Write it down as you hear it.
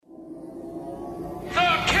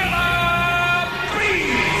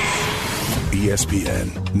ESPN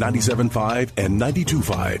 97.5 and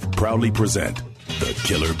 92.5 proudly present the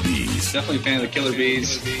Killer Bees. Definitely a fan of the Killer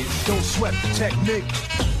Bees. Don't sweat the technique.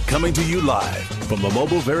 Coming to you live from the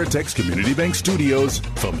Mobile Veritex Community Bank Studios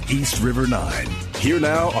from East River 9. Here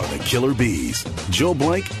now are the Killer Bees, Jill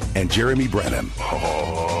Blank and Jeremy Branham.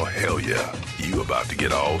 Oh, hell yeah. You about to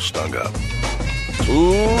get all stung up.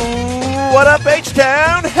 Ooh, what up,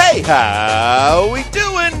 H-Town? Hey, how we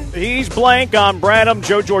doing? He's Blank. I'm Branham.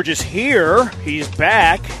 Joe George is here. He's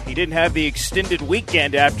back. He didn't have the extended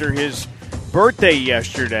weekend after his birthday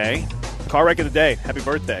yesterday. Car wreck of the day. Happy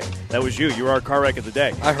birthday. That was you. You were our car wreck of the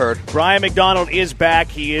day. I heard. Brian McDonald is back.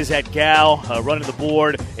 He is at Gal, running the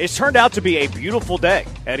board. It's turned out to be a beautiful day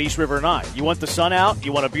at East River 9. You want the sun out?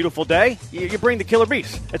 You want a beautiful day? You bring the Killer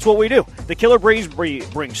Bees. That's what we do. The Killer Bees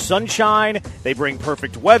bring sunshine. They bring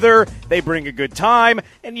perfect weather. They bring a good time.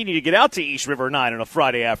 And you need to get out to East River 9 on a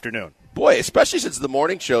Friday afternoon. Boy, especially since the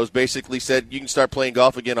morning shows basically said you can start playing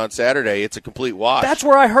golf again on Saturday. It's a complete wash. That's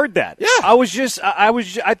where I heard that. Yeah.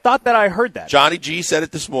 I thought that I heard that. Johnny G said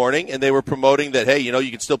it this morning, and they were promoting that, hey, you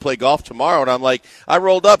can still play golf tomorrow. And I'm like, I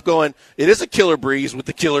rolled up going, it is a killer breeze with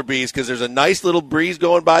the Killer Bees because there's a nice little breeze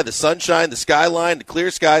going by, the sunshine, the skyline, the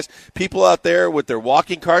clear skies, people out there with their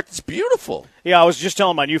walking carts. It's beautiful. Yeah, I was just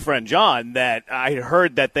telling my new friend John that I had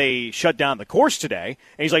heard that they shut down the course today.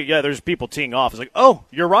 And he's like, yeah, there's people teeing off. I was like, oh,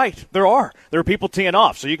 you're right. There are people teeing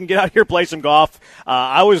off. So you can get out here, play some golf.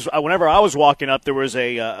 Whenever I was walking up, there was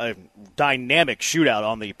a dynamic shootout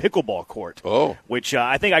on the pickleball court. Oh. Which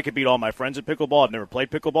I think I could beat all my friends at pickleball. I've never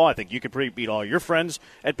played pickleball. I think you could beat all your friends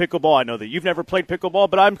at pickleball. I know that you've never played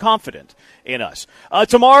pickleball, but I'm confident in us.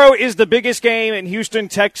 Tomorrow is the biggest game in Houston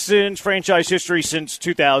Texans franchise history since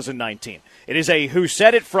 2019. It is a Who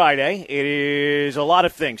Said It Friday. It is a lot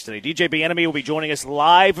of things today. DJ BIEN-AIME will be joining us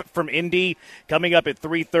live from Indy, coming up at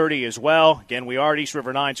 3:30 as well. Again, we are at East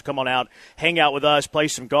River 9, so come on out, hang out with us, play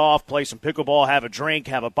some golf, play some pickleball, have a drink,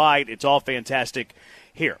 have a bite. It's all fantastic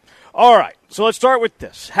here. All right, so let's start with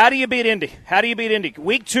this. How do you beat Indy?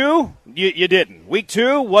 Week 2, you didn't. Week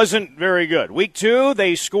 2 wasn't very good. Week 2,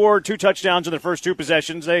 they scored 2 touchdowns in the first 2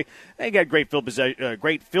 possessions. They got great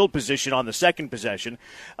field position on the second possession,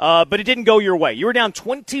 but it didn't go your way. You were down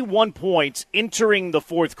 21 points entering the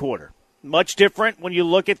fourth quarter. Much different when you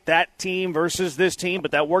look at that team versus this team,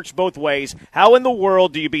 but that works both ways. How in the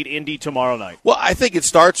world do you beat Indy tomorrow night? Well, I think it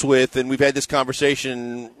starts with, and we've had this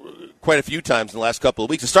conversation quite a few times in the last couple of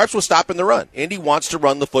weeks, it starts with stopping the run. Indy wants to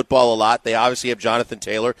run the football a lot. They obviously have Jonathan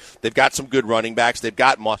Taylor. They've got some good running backs. They've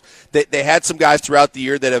got Moss. They had some guys throughout the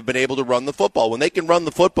year that have been able to run the football. When they can run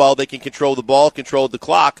the football, they can control the ball, control the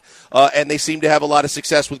clock, and they seem to have a lot of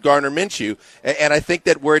success with Gardner Minshew. And I think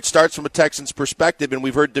that where it starts from a Texans perspective, and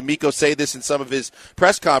we've heard D'Amico say this in some of his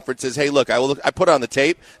press conferences, hey, look, I put on the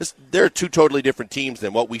tape. They're 2 totally different teams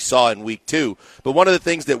than what we saw in week 2. But one of the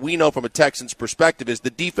things that we know from a Texans perspective is the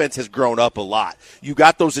defense has grown up a lot. You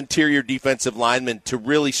got those interior defensive linemen to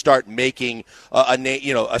really start making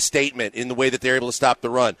a statement in the way that they're able to stop the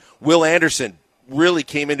run. Will Anderson really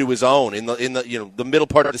came into his own in the middle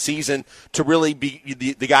part of the season to really be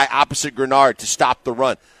the guy opposite Grenard to stop the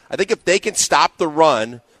run. I think if they can stop the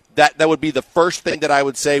run, that would be the first thing that I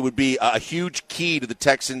would say would be a huge key to the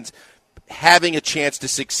Texans having a chance to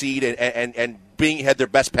succeed and had their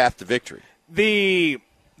best path to victory.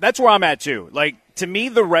 That's where I'm at too. Like, to me,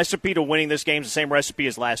 the recipe to winning this game is the same recipe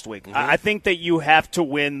as last week. Mm-hmm. I think that you have to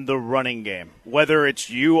win the running game, whether it's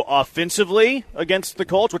you offensively against the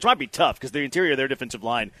Colts, which might be tough because the interior of their defensive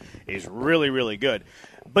line is really, really good.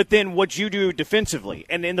 But then what you do defensively.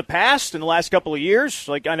 And in the past, in the last couple of years,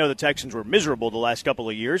 like I know the Texans were miserable the last couple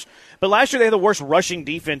of years, but last year they had the worst rushing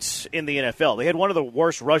defense in the NFL. They had one of the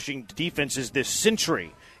worst rushing defenses this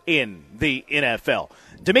century in the NFL.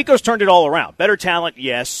 D'Amico's turned it all around. Better talent,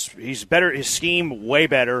 yes. He's better. His scheme, way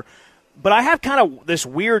better. But I have kind of this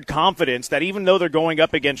weird confidence that even though they're going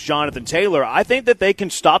up against Jonathan Taylor, I think that they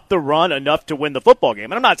can stop the run enough to win the football game.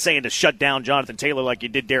 And I'm not saying to shut down Jonathan Taylor like you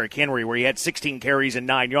did Derrick Henry, where he had 16 carries and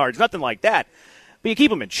 9 yards. Nothing like that. But you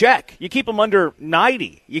keep them in check. You keep them under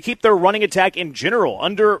 90. You keep their running attack in general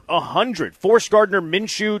under 100. Force Gardner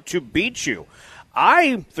Minshew to beat you.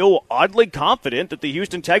 I feel oddly confident that the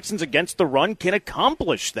Houston Texans against the run can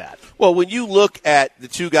accomplish that. Well, when you look at the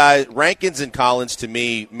 2 guys, Rankins and Collins, to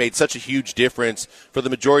me, made such a huge difference for the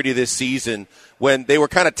majority of this season when they were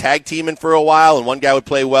kind of tag teaming for a while, and one guy would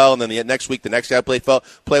play well, and then the next week the next guy would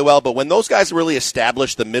play well. But when those guys really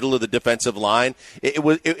established the middle of the defensive line,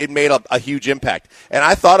 it made a huge impact. And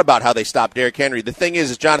I thought about how they stopped Derrick Henry. The thing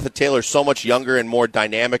is Jonathan Taylor's so much younger and more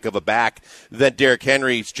dynamic of a back than Derrick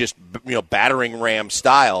Henry's just battering ram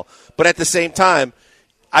style. But at the same time,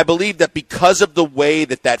 I believe that because of the way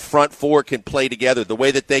that front four can play together, the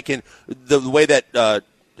way that they can, the way that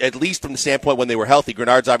at least from the standpoint when they were healthy,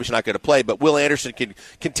 Grenard's obviously not going to play, but Will Anderson can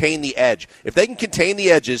contain the edge. If they can contain the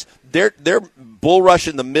edges, their bull rush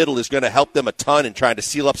in the middle is going to help them a ton in trying to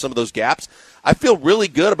seal up some of those gaps. I feel really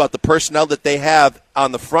good about the personnel that they have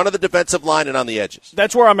on the front of the defensive line and on the edges.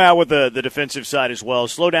 That's where I'm at with the defensive side as well.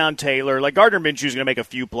 Slow down Taylor. Like Gardner Minshew's going to make a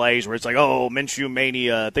few plays where it's like, oh, Minshew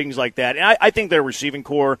mania, things like that. And I think their receiving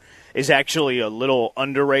core is actually a little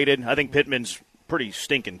underrated. I think Pittman's pretty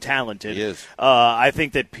stinking talented. He is. I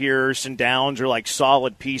think that Pierce and Downs are like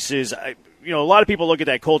solid pieces. A lot of people look at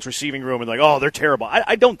that Colts receiving room and like, oh, they're terrible.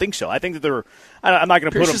 I don't think so. I think that they're. I'm not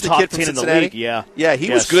going to put them top 10 in the league. Yeah, he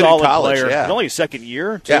was good in college. Player. Yeah. He's only a second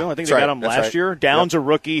year too. Yeah, I think they got him last year. Downs, yep. a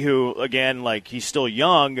rookie who, again, like he's still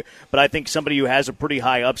young, but I think somebody who has a pretty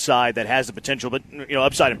high upside that has the potential. But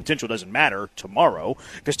upside and potential doesn't matter tomorrow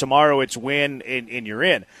because tomorrow it's win and you're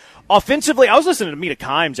in. Offensively, I was listening to Mina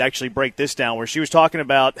Kimes actually break this down where she was talking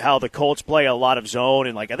about how the Colts play a lot of zone,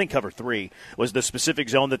 and I think cover 3 was the specific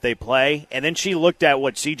zone that they play. And then she looked at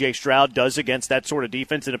what C.J. Stroud does against that sort of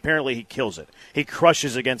defense, and apparently he kills it. He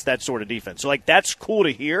crushes against that sort of defense. So, that's cool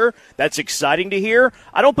to hear. That's exciting to hear.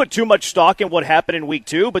 I don't put too much stock in what happened in Week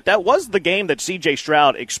 2, but that was the game that C.J.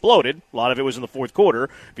 Stroud exploded. A lot of it was in the fourth quarter.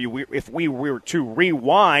 If we were to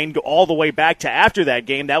rewind all the way back to after that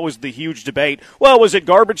game, that was the huge debate. Well, was it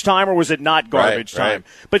garbage time or was it not garbage time?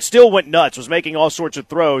 Right. But still went nuts, was making all sorts of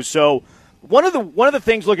throws. So one of the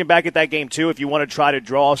things looking back at that game too, if you want to try to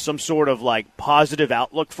draw some sort of positive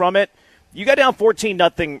outlook from it, you got down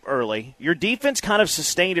 14-0 early. Your defense kind of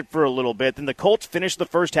sustained it for a little bit. Then the Colts finished the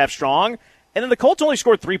first half strong, and then the Colts only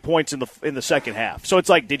scored 3 points in the second half. So it's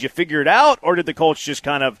like, did you figure it out, or did the Colts just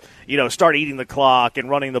kind of start eating the clock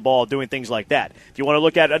and running the ball, doing things like that? If you want to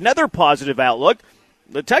look at another positive outlook,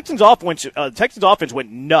 the Texans' offense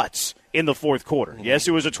went nuts in the fourth quarter. Mm-hmm. Yes,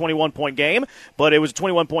 it was a 21-point game, but it was a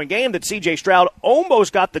 21-point game that C.J. Stroud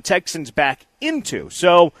almost got the Texans back into.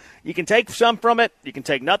 So you can take some from it. You can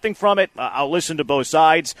take nothing from it. I'll listen to both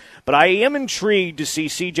sides. But I am intrigued to see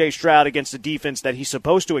C.J. Stroud against the defense that he's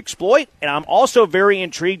supposed to exploit. And I'm also very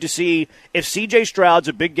intrigued to see if C.J. Stroud's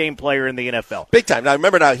a big game player in the NFL. Big time. Now,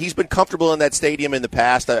 remember, he's been comfortable in that stadium in the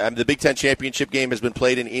past. The Big Ten championship game has been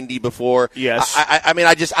played in Indy before. Yes. I'm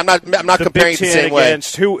not the comparing Big Ten the same way.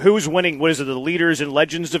 Against who's winning? What is it, the Leaders and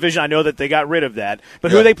Legends division? I know that they got rid of that. But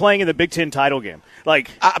who are they playing in the Big Ten title game? But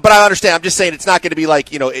I understand. I'm just saying it's not going to be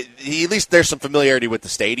at least there's some familiarity with the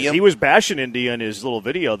stadium. He was bashing Indy in his little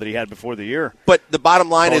video that he had before the year. But the bottom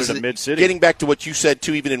line is, mid-city. Getting back to what you said,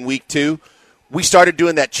 too, even in Week 2, we started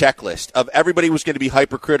doing that checklist of everybody was going to be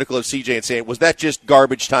hypercritical of CJ and saying, was that just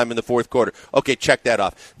garbage time in the fourth quarter? Okay, check that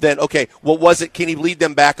off. Then, okay, what was it? Can he lead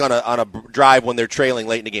them back on a drive when they're trailing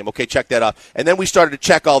late in the game? Okay, check that off. And then we started to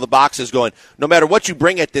check all the boxes going, no matter what you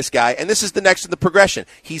bring at this guy, and this is the next in the progression,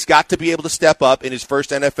 he's got to be able to step up in his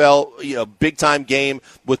first NFL big-time game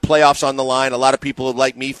with playoffs on the line. A lot of people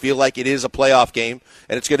like me feel like it is a playoff game,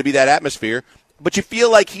 and it's going to be that atmosphere. But you feel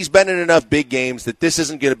like he's been in enough big games that this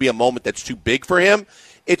isn't going to be a moment that's too big for him.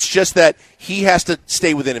 It's just that he has to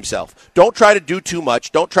stay within himself. Don't try to do too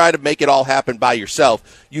much. Don't try to make it all happen by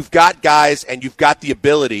yourself. You've got guys and you've got the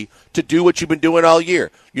ability to do what you've been doing all year.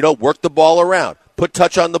 Work the ball around. Put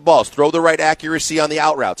touch on the balls. Throw the right accuracy on the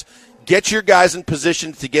out routes. Get your guys in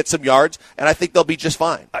position to get some yards, and I think they'll be just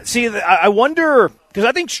fine. See, I wonder, because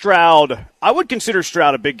I think I would consider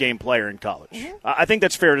Stroud a big game player in college. Mm-hmm. I think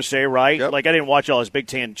that's fair to say, right? Yep. I didn't watch all his Big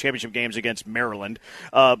Ten championship games against Maryland,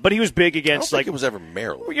 but he was big against, I don't think it was ever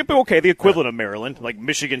Maryland. Yeah, but okay, the equivalent of Maryland, like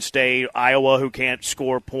Michigan State, Iowa, who can't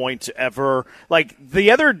score points ever. The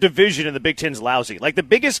other division in the Big Ten's lousy. The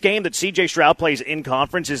biggest game that C.J. Stroud plays in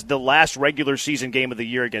conference is the last regular season game of the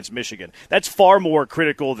year against Michigan. That's far more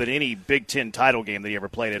critical than any Big Ten title game that he ever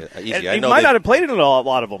played in. Easy. And he might not have played in a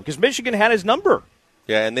lot of them because Michigan had his number.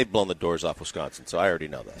 Yeah, and they've blown the doors off Wisconsin, so I already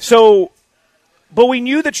know that. So, but we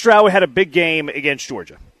knew that Stroud had a big game against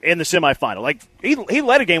Georgia in the semifinal. He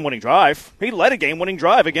led a game-winning drive. He led a game-winning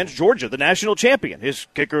drive against Georgia, the national champion. His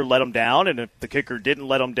kicker let him down, and if the kicker didn't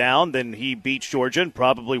let him down, then he beats Georgia and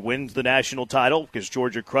probably wins the national title because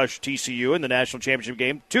Georgia crushed TCU in the national championship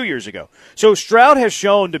game 2 years ago. So Stroud has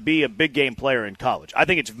shown to be a big game player in college. I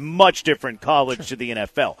think it's much different college to the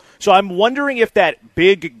NFL. So I'm wondering if that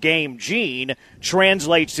big game gene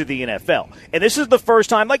translates to the NFL. And this is the first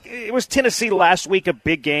time, it was Tennessee last week, a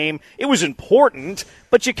big game. It was important,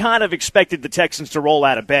 but you kind of expected the Texans to roll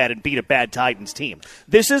out of bed and beat a bad Titans team.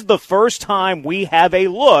 This is the first time we have a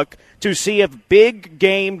look to see if big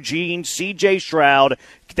game gene C.J. Stroud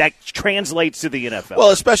that translates to the NFL.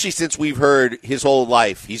 Well, especially since we've heard his whole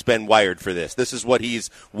life he's been wired for this. This is what he's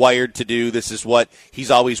wired to do. This is what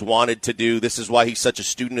he's always wanted to do. This is why he's such a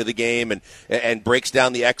student of the game and breaks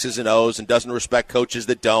down the X's and O's and doesn't respect coaches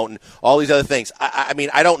that don't and all these other things. I mean,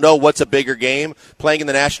 I don't know what's a bigger game, playing in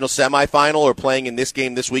the national semifinal or playing in this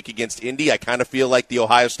game this week against Indy. I kind of feel like the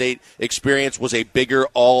Ohio State experience was a bigger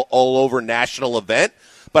all-over national event.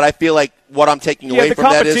 But I feel like what I'm taking away from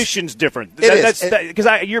that is the competition's different. Because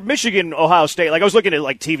you're Michigan, Ohio State. Like I was looking at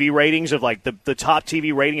like TV ratings of like the top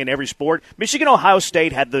TV rating in every sport. Michigan, Ohio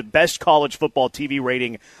State had the best college football TV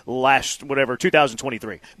rating last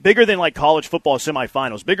 2023. Bigger than like college football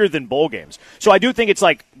semifinals. Bigger than bowl games. So I do think it's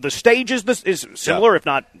like the stage is similar, if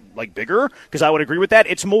not like bigger. Because I would agree with that.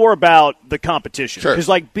 It's more about the competition. Because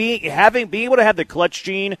like being able to have the clutch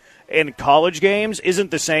gene in college games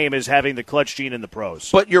isn't the same as having the clutch gene in the pros.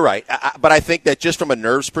 But you're right. But I think that just from a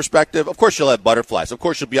nerves perspective, of course you'll have butterflies. Of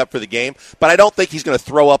course you'll be up for the game. But I don't think he's going to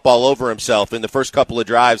throw up all over himself in the first couple of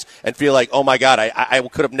drives and feel like, oh, my God, I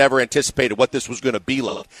could have never anticipated what this was going to be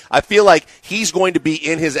like. I feel like he's going to be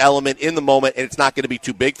in his element in the moment, and it's not going to be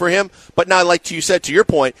too big for him. But now, like you said, to your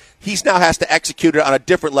point, he now has to execute it on a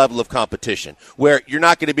different level of competition where you're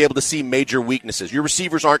not going to be able to see major weaknesses. Your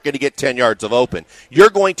receivers aren't going to get 10 yards of open. You're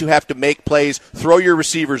going to have to make plays, throw your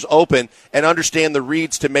receivers open, and understand the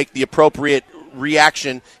reads to make the appropriate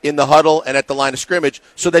reaction in the huddle and at the line of scrimmage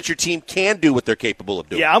so that your team can do what they're capable of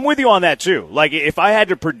doing. Yeah, I'm with you on that too. Like if I had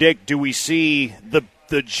to predict, do we see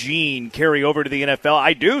the gene carry over to the NFL?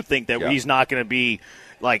 I do think that he's not going to be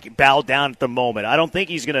like bowed down at the moment. I don't think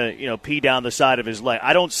he's going to pee down the side of his leg.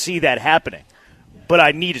 I don't see that happening, but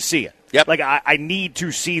I need to see it. Yep. Like, I need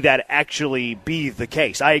to see that actually be the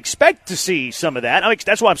case. I expect to see some of that.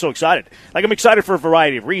 That's why I'm so excited. Like, I'm excited for a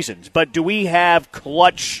variety of reasons. But do we have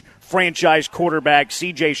clutch franchise quarterback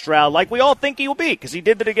C.J. Stroud like we all think he will be? Because he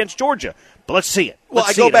did that against Georgia. But let's see it.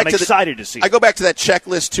 I'm excited to see it. I go back to that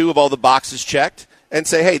checklist, too, of all the boxes checked. And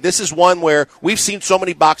say, hey, this is one where we've seen so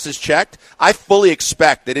many boxes checked. I fully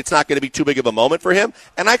expect that it's not going to be too big of a moment for him,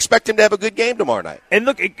 and I expect him to have a good game tomorrow night. And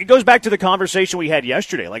look, it goes back to the conversation we had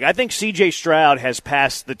yesterday. Like, I think C.J. Stroud has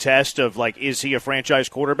passed the test of, like, is he a franchise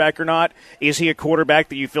quarterback or not? Is he a quarterback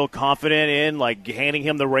that you feel confident in, like, handing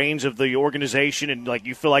him the reins of the organization and, like,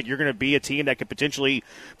 you feel like you're going to be a team that could potentially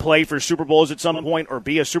play for Super Bowls at some point or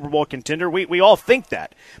be a Super Bowl contender? We all think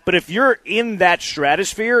that. But if you're in that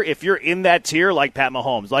stratosphere, if you're in that tier, like Pat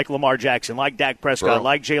Mahomes, like Lamar Jackson, like Dak Prescott,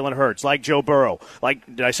 like Jalen Hurts, like Joe Burrow, like,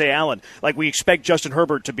 did I say Allen? Like we expect Justin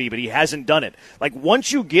Herbert to be, but he hasn't done it. Like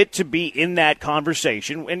once you get to be in that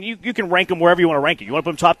conversation, and you can rank them wherever you want to rank it. You want to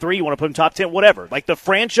put them top 3, you want to put them top 10, whatever. Like the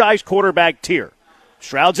franchise quarterback tier.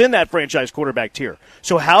 Stroud's in that franchise quarterback tier.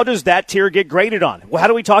 So how does that tier get graded on? Well, how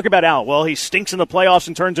do we talk about Allen? Well, he stinks in the playoffs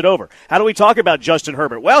and turns it over. How do we talk about Justin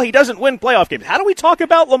Herbert? Well, he doesn't win playoff games. How do we talk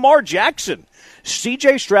about Lamar Jackson?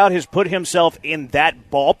 C.J. Stroud has put himself in that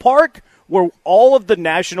ballpark where all of the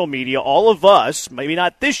national media, all of us, maybe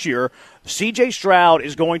not this year, C.J. Stroud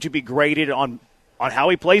is going to be graded on how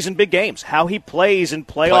he plays in big games, how he plays in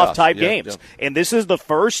playoff-type games. Yeah. And this is the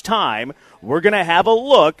first time we're going to have a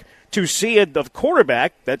look to see the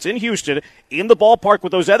quarterback that's in Houston in the ballpark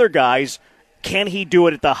with those other guys. Can he do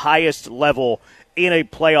it at the highest level in a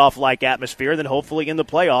playoff-like atmosphere, then hopefully in the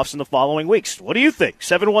playoffs in the following weeks? What do you think?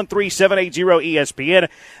 713-780-ESPN,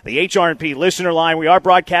 the HRP listener line. We are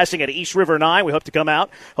broadcasting at East River 9. We hope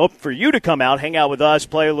for you to come out, hang out with us,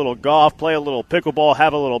 play a little golf, play a little pickleball,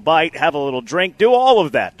 have a little bite, have a little drink, do all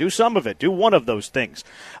of that. Do some of it. Do one of those things.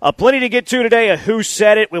 Plenty to get to today. Who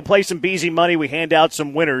said it? We'll play some Beezy money. We hand out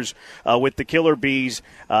some winners with the Killer Bees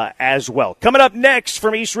as well. Coming up next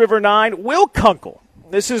from East River 9, Will Kunkel.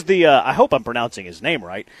 This is the, I hope I'm pronouncing his name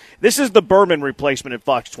right. This is the Berman replacement at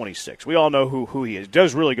Fox 26. We all know who he is.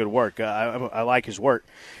 Does really good work. I like his work.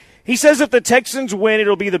 He says if the Texans win,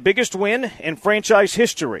 it'll be the biggest win in franchise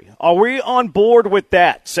history. Are we on board with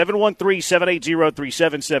that?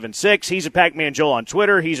 713-780-3776. He's a Pac-Man Joe on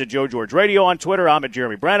Twitter. He's at Joe George Radio on Twitter. I'm at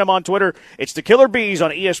Jeremy Branham on Twitter. It's the Killer Bees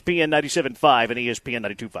on ESPN 97.5 and ESPN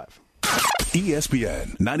 92.5.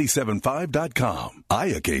 ESPN 97.5.com.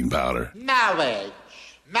 Iocane powder.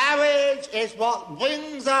 Marriage is what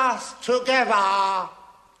brings us together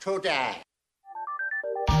today.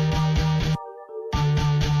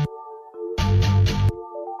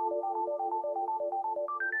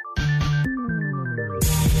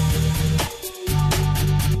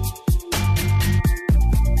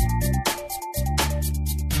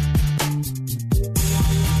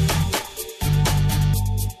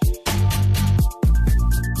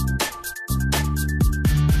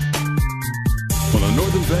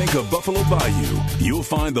 Food Bank of Buffalo Bayou, you'll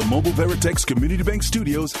find the Mobile Veritex Community Bank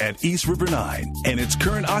Studios at East River 9 and its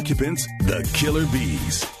current occupants, the Killer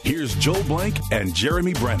Bees. Here's Joel Blank and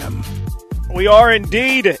Jeremy Branham. We are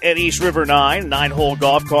indeed at East River 9, nine-hole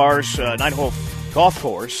golf course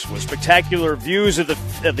with spectacular views of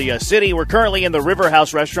the city. We're currently in the River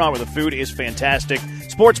House restaurant where the food is fantastic.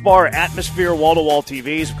 Sports bar, atmosphere, wall-to-wall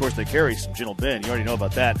TVs. Of course, they carry some Gentle Ben. You already know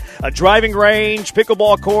about that. A driving range,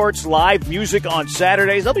 pickleball courts, live music on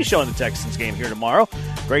Saturdays. They'll be showing the Texans game here tomorrow.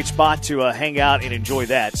 Great spot to hang out and enjoy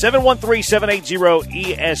that.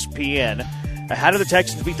 713-780-ESPN. How do the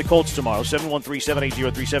Texans beat the Colts tomorrow?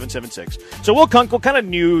 713-780-3776. So Will Kunkel, kind of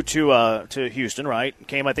new to Houston, right?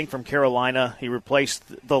 Came, I think, from Carolina. He replaced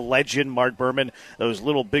the legend, Mark Berman, those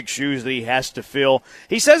little big shoes that he has to fill.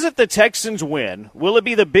 He says if the Texans win, will it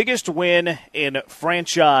be the biggest win in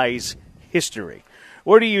franchise history?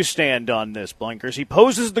 Where do you stand on this, Blankers? He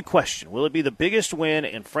poses the question, will it be the biggest win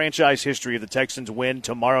in franchise history if the Texans win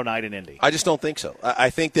tomorrow night in Indy? I just don't think so. I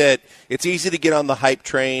think that it's easy to get on the hype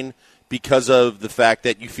train because of the fact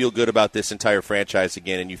that you feel good about this entire franchise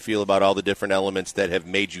again, and you feel about all the different elements that have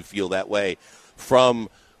made you feel that way from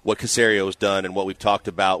what Caserio's done and what we've talked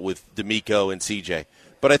about with D'Amico and CJ.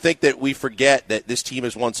 But I think that we forget that this team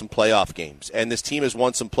has won some playoff games, and this team has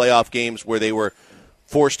won some playoff games where they were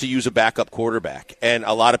forced to use a backup quarterback, and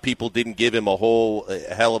a lot of people didn't give him a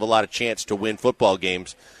hell of a lot of chance to win football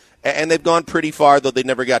games. And they've gone pretty far, though they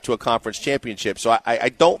never got to a conference championship. So I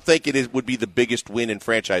don't think would be the biggest win in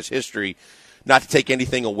franchise history, not to take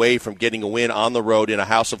anything away from getting a win on the road in a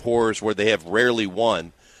house of horrors where they have rarely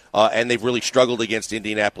won, and they've really struggled against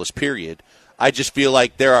Indianapolis, period. I just feel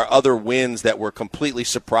like there are other wins that were completely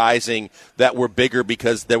surprising, that were bigger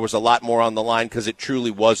because there was a lot more on the line because it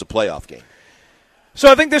truly was a playoff game. So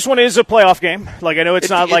I think this one is a playoff game. Like, I know it's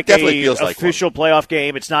not like an official playoff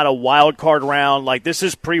game. It's not a wild card round. Like, this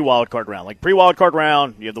is pre-wild card round. Like, pre-wild card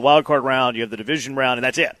round, you have the wild card round, you have the division round, and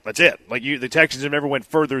that's it. That's it. Like, the Texans have never went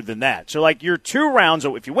further than that. So, like, you're 2 rounds,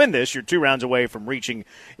 if you win this, you're 2 rounds away from reaching,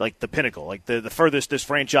 like, the pinnacle, like the furthest this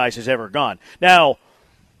franchise has ever gone. Now,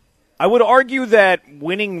 I would argue that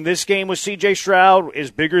winning this game with C.J. Stroud is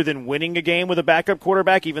bigger than winning a game with a backup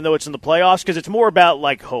quarterback, even though it's in the playoffs, because it's more about,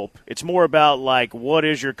 like, hope. It's more about, like, what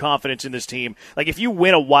is your confidence in this team? Like, if you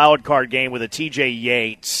win a wild card game with a T.J.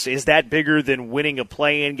 Yates, is that bigger than winning a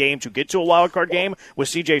play-in game to get to a wild card game with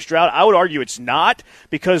C.J. Stroud? I would argue it's not,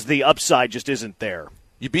 because the upside just isn't there.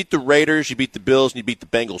 You beat the Raiders, you beat the Bills, and you beat the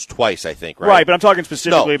Bengals twice, I think, right? Right, but I'm talking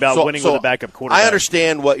specifically about winning with a backup quarterback. I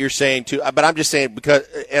understand what you're saying, too, but I'm just saying because,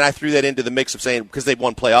 and I threw that into the mix of saying because they've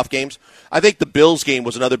won playoff games. I think the Bills game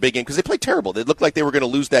was another big game because they played terrible. They looked like they were going to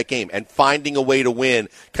lose that game, and finding a way to win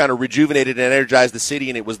kind of rejuvenated and energized the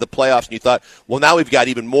city, and it was the playoffs, and you thought, well, now we've got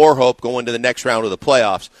even more hope going to the next round of the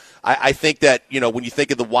playoffs. I think that, when you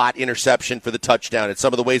think of the Watt interception for the touchdown and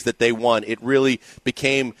some of the ways that they won, it really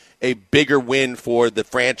became a bigger win for the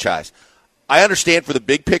franchise. I understand for the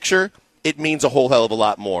big picture, it means a whole hell of a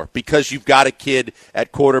lot more because you've got a kid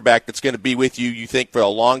at quarterback that's going to be with you think, for a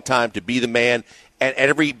long time to be the man, and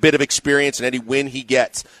every bit of experience and any win he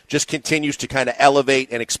gets just continues to kind of elevate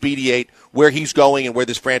and expedite where he's going and where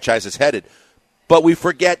this franchise is headed. But we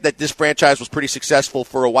forget that this franchise was pretty successful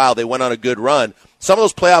for a while. They went on a good run. Some of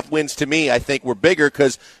those playoff wins, to me, I think were bigger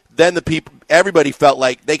because then everybody felt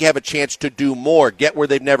like they have a chance to do more, get where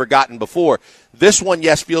they've never gotten before. This one,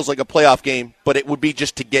 yes, feels like a playoff game, but it would be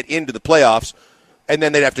just to get into the playoffs, and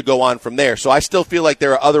then they'd have to go on from there. So I still feel like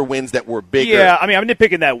there are other wins that were bigger. Yeah, I mean, I'm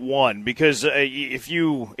nitpicking that one because if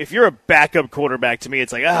you're a backup quarterback, to me,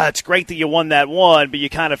 it's like, it's great that you won that one, but you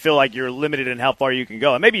kind of feel like you're limited in how far you can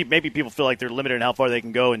go. And maybe people feel like they're limited in how far they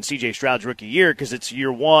can go in C.J. Stroud's rookie year because it's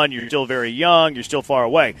year one, you're still very young, you're still far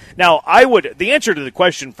away. Now, the answer to the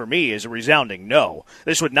question for me is a resounding no.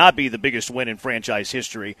 This would not be the biggest win in franchise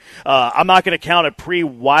history. I'm not going to count a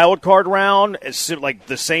pre-wild card round as like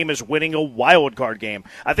the same as winning a wild card game.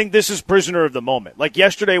 I think this is prisoner of the moment. Like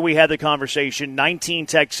yesterday we had the conversation, 19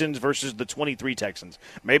 Texans versus the 23 Texans.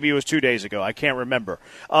 Maybe it was 2 days ago. I can't remember.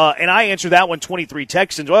 And I answered that one, 23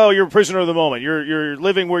 Texans. Well, you're a prisoner of the moment. You're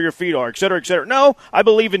living where your feet are, et cetera, et cetera. No, I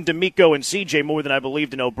believe in D'Amico and CJ more than I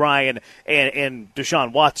believed in O'Brien and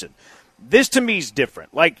Deshaun Watson. This, to me, is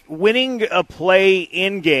different. Like, winning a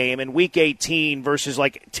play-in game in Week 18 versus,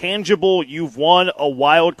 like, tangible, you've won a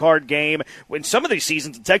wild card game. In some of these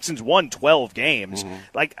seasons, the Texans won 12 games. Mm-hmm.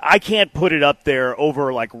 Like, I can't put it up there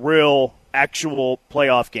over, like, real, actual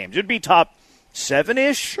playoff games. It'd be top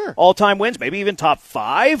 7-ish all-time wins, maybe even top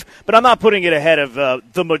 5, but I'm not putting it ahead of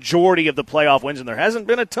the majority of the playoff wins, and there hasn't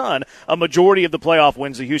been a ton, a majority of the playoff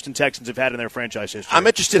wins the Houston Texans have had in their franchise history. I'm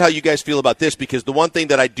interested how you guys feel about this, because the one thing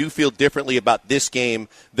that I do feel differently about this game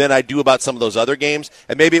than I do about some of those other games,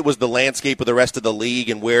 and maybe it was the landscape of the rest of the league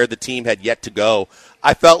and where the team had yet to go,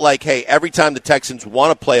 I felt like, hey, every time the Texans won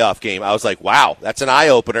a playoff game, I was like, wow, that's an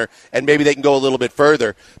eye-opener, and maybe they can go a little bit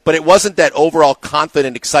further. But it wasn't that overall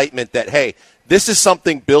confident excitement that, hey, this is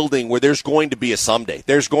something building where there's going to be a someday.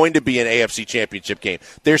 There's going to be an AFC championship game.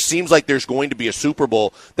 There seems like there's going to be a Super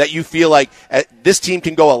Bowl that you feel like this team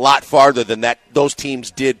can go a lot farther than that those teams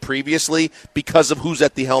did previously because of who's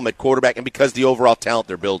at the helm at quarterback and because the overall talent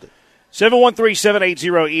they're building.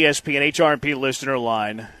 713-780-ESPN, HRMP listener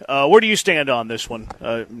line. Where do you stand on this one,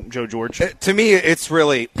 Joe George? To me, it's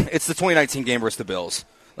the 2019 game versus the Bills.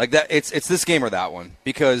 Like that, it's this game or that one,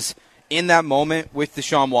 because in that moment with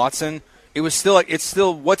Deshaun Watson, it's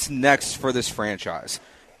still what's next for this franchise.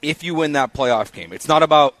 If you win that playoff game, it's not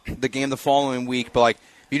about the game the following week, but like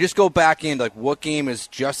if you just go back in, like what game is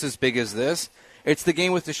just as big as this? It's the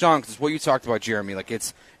game with Deshaun, because it's what you talked about, Jeremy. Like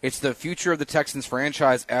it's the future of the Texans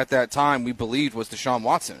franchise at that time we believed was Deshaun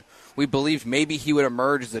Watson. We believed maybe he would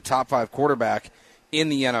emerge as a top 5 quarterback in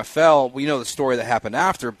the NFL. We know the story that happened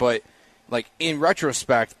after, but like in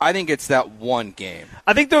retrospect, I think it's that one game.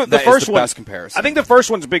 I think the first one, best comparison. I think the first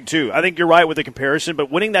one's big too. I think you're right with the comparison, but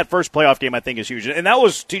winning that first playoff game I think is huge. And that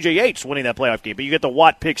was TJ Yates winning that playoff game. But you get the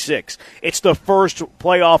Watt pick 6. It's the first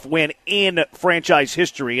playoff win in franchise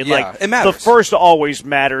history. And it matters. The first always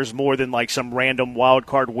matters more than like some random wild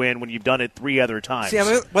card win when you've done it 3 other times. See,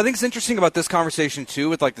 what I think is interesting about this conversation too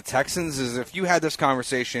with like the Texans is if you had this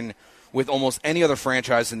conversation with almost any other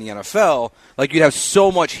franchise in the NFL, like you'd have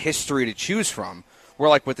so much history to choose from. Where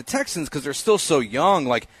like with the Texans, because they're still so young,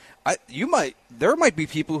 like there might be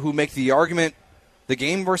people who make the argument the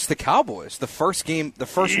game versus the Cowboys, the first win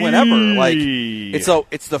ever. Like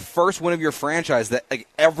it's the first win of your franchise that like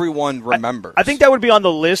everyone remembers. I think that would be on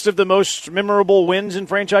the list of the most memorable wins in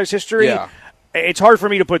franchise history. Yeah. It's hard for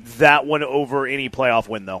me to put that one over any playoff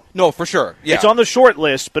win, though. No, for sure. Yeah. It's on the short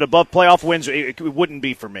list, but above playoff wins, it wouldn't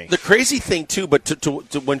be for me. The crazy thing, too, but to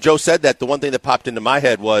when Joe said that, the one thing that popped into my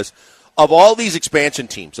head was, of all these expansion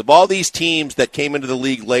teams, of all these teams that came into the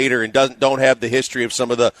league later and don't have the history of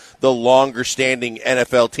some of the longer-standing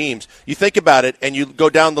NFL teams, you think about it and you go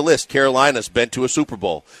down the list. Carolina's been to a Super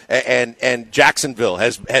Bowl, and Jacksonville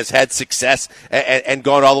has had success and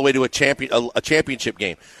gone all the way to a championship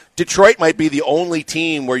game. Detroit might be the only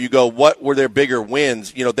team where you go, what were their bigger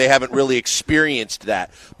wins? You know, they haven't really experienced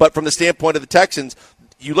that. But from the standpoint of the Texans,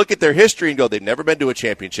 you look at their history and go, they've never been to a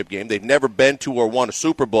championship game. They've never been to or won a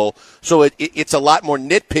Super Bowl. So it's a lot more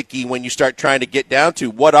nitpicky when you start trying to get down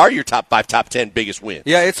to what are your top 5, top 10 biggest wins.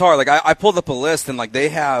 Yeah, it's hard. Like I pulled up a list, and like they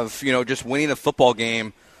have, just winning a football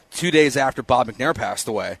game 2 days after Bob McNair passed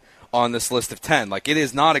away on this list of 10. Like, it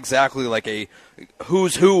is not exactly like a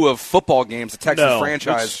who's who of football games the Texans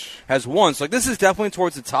franchise has won. So, like, this is definitely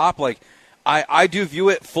towards the top. Like, I do view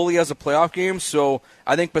it fully as a playoff game. So,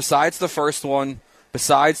 I think besides the first one,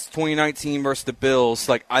 besides 2019 versus the Bills,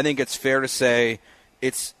 like, I think it's fair to say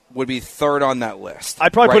would be third on that list.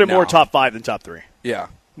 I'd probably put it more top 5 than top 3. Yeah.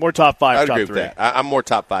 More top 5, I'd top agree 3. with that. I'm more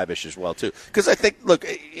top 5-ish as well, too. Because I think, look,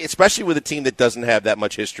 especially with a team that doesn't have that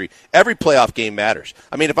much history, every playoff game matters.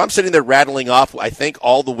 I mean, if I'm sitting there rattling off, I think,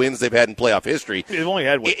 all the wins they've had in playoff history. They've only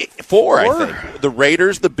had four, I think. The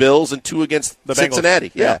Raiders, the Bills, and 2 against the Cincinnati.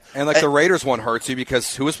 Bengals. Yeah. And, the Raiders one hurts you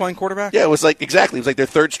because who was playing quarterback? Yeah, it was like their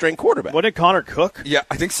third-string quarterback. Wasn't it Connor Cook? Yeah,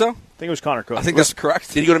 I think so. I think it was Connor Cook. I think that's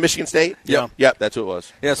correct. Did he go to Michigan State? Yeah. Yep, that's who it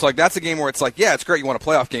was. Yeah, so that's a game where it's like, yeah, it's great you won a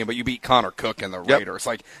playoff game, but you beat Connor Cook and the Raiders.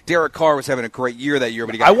 Like, Derek Carr was having a great year that year,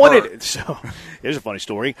 but he got hurt. So, here's a funny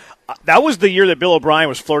story. That was the year that Bill O'Brien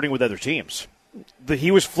was flirting with other teams. He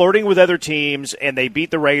was flirting with other teams, and they beat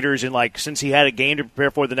the Raiders, and, since he had a game to prepare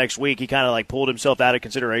for the next week, he kind of, pulled himself out of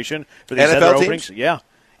consideration for these NFL other teams? openings. Yeah.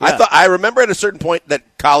 I remember at a certain point that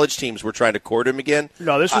college teams were trying to court him again.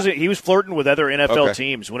 No, he was flirting with other NFL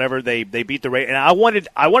teams whenever they beat the Raiders. And I wanted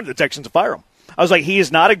the Texans to fire him. I was like, he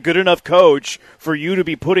is not a good enough coach for you to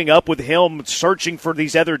be putting up with him searching for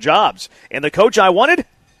these other jobs. And the coach I wanted,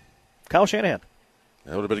 Kyle Shanahan.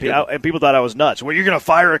 That would have been a good one. And people thought I was nuts. Well, you're going to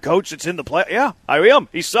fire a coach that's in the play? Yeah, I am.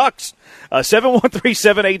 He sucks.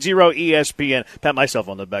 713-780-ESPN. Pat myself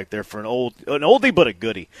on the back there for an oldie but a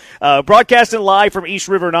goodie. Broadcasting live from East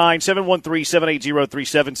River 9,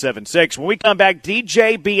 713-780-3776. When we come back,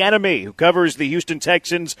 DJ BIEN-AIME, who covers the Houston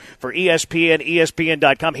Texans for ESPN,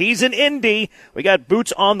 ESPN.com. He's in Indy. We got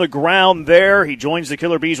boots on the ground there. He joins the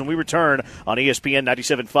Killer Bees when we return on ESPN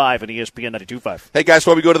 97.5 and ESPN 92.5. Hey, guys,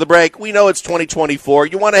 before we go to the break, we know it's 2024.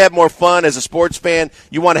 You want to have more fun as a sports fan.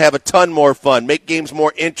 You want to have a ton more fun. Make games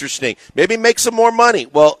more interesting. Maybe make some more money.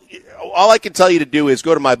 Well, all I can tell you to do is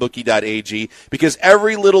go to mybookie.ag because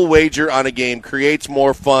every little wager on a game creates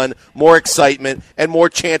more fun, more excitement, and more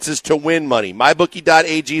chances to win money.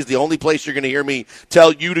 Mybookie.ag is the only place you're going to hear me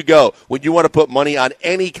tell you to go when you want to put money on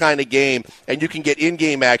any kind of game, and you can get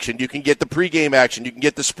in-game action, you can get the pregame action, you can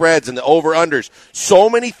get the spreads and the over-unders. So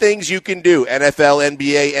many things you can do. NFL,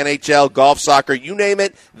 NBA, NHL, golf, soccer, you name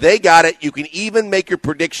it, they got it. You can even make your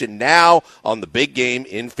prediction now on the big game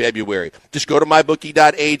in February. Just go to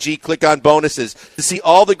mybookie.ag, click on bonuses to see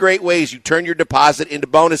all the great ways you turn your deposit into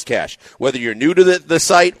bonus cash. Whether you're new to the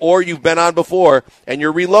site or you've been on before and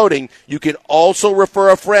you're reloading, you can also refer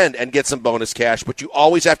a friend and get some bonus cash, but you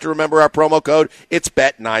always have to remember our promo code. It's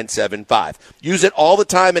BET975. Use it all the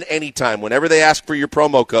time and anytime. Whenever they ask for your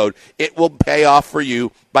promo code, it will pay off for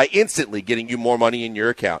you by instantly getting you more money in your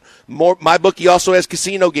account. MyBookie also has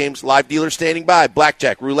casino games, live dealers standing by,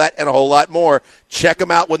 blackjack, roulette, and a whole lot more. Check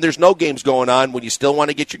them out when there's no games going on, when you still want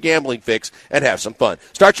to get your gambling fix and have some fun.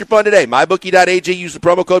 Start your fun today. MyBookie.ag. Use the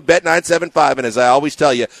promo code BET975. And as I always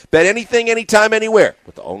tell you, bet anything, anytime, anywhere.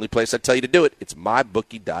 But the only place I tell you to do it, it's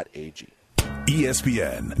MyBookie.ag.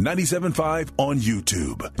 ESPN 97.5 on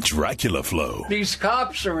YouTube. Dracula Flow. These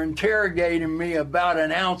cops are interrogating me about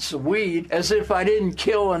an ounce of weed as if I didn't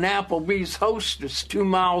kill an Applebee's hostess 2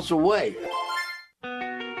 miles away.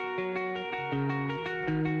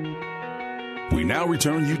 We now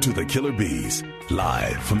return you to the Killer Bees,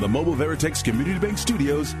 live from the Mobile Veritex Community Bank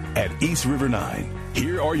Studios at East River 9.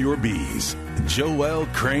 Here are your Bees, Joel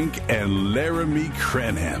Crank and Laramie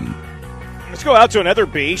Cranham. Let's go out to another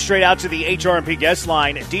bee, straight out to the HRMP guest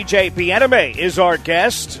line. DJ BIEN-AIME is our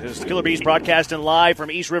guest. It's the Killer Bees broadcasting live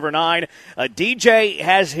from East River 9. DJ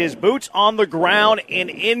has his boots on the ground in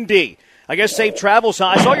Indy. I guess safe travels.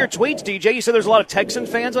 I saw your tweets, DJ. You said there's a lot of Texan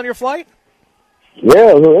fans on your flight? Yeah,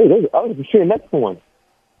 I was sitting next to one.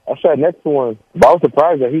 I sat next to one, but I was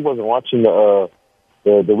surprised that he wasn't watching the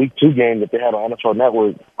Week 2 game that they had on NFL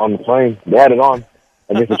Network on the plane. They had it on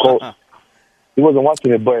against the Colts. He wasn't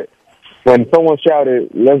watching it, but when someone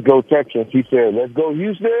shouted, "Let's go Texans," he said, "Let's go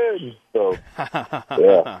Houston." So,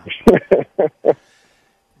 yeah.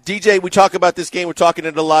 DJ, we talk about this game. We're talking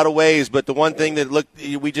in a lot of ways, but the one thing that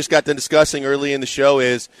we just got to discussing early in the show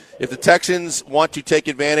is if the Texans want to take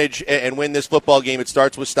advantage and win this football game, it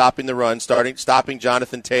starts with stopping the run, stopping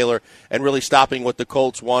Jonathan Taylor, and really stopping what the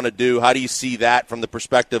Colts want to do. How do you see that from the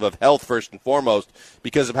perspective of health first and foremost,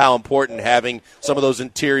 because of how important having some of those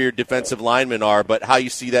interior defensive linemen are, but how you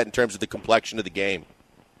see that in terms of the complexion of the game?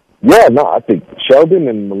 Yeah, no, I think Sheldon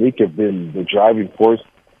and Malik have been the driving force,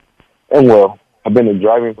 and have been the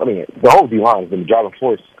whole D-line has been the driving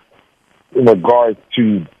force in regards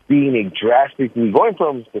to being going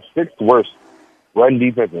from the 6th worst run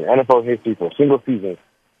defense in NFL history for a single season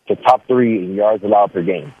to top 3 in yards allowed per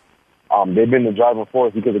game. They've been the driving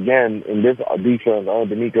force because, again, in this defense,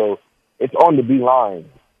 under D'Amico, it's on the D-line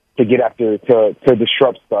to get after, to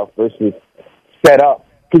disrupt stuff versus set up.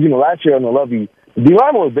 Because, last year on the Levy, the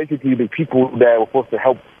D-line was basically the people that were supposed to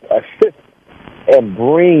help assist and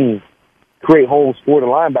create holes for the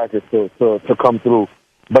linebackers to come through.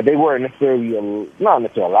 But they weren't not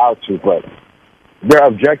necessarily allowed to, but their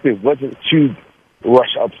objective wasn't to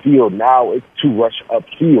rush upfield. Now it's to rush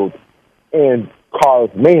upfield and cause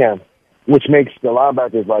mayhem, which makes the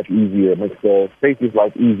linebackers' life easier, makes the safety's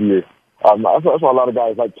life easier. That's why a lot of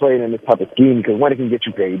guys like playing in this type of scheme, because one, it can get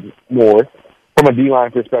you paid more from a D-line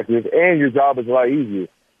perspective, and your job is a lot easier.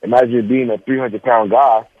 Imagine being a 300-pound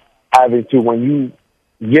guy having to, when you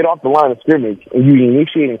get off the line of scrimmage and you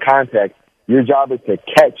initiate in contact, your job is to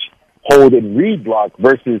catch, hold, and read block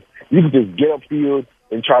versus you can just get upfield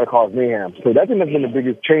and try to cause mayhem. So that's been the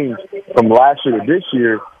biggest change from last year to this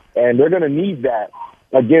year, and they're going to need that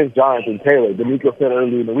against Jonathan Taylor. D'Amico said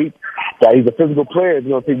earlier in the week that he's a physical player. It's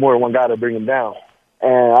going to take more than one guy to bring him down.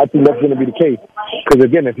 And I think that's going to be the case. Because,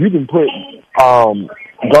 again, if you can put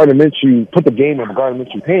Gardner Minshew, put the game in Gardner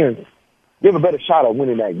Minshew's hands, you have a better shot at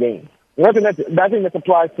winning that game. And I think that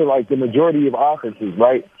applies to, like, the majority of offenses,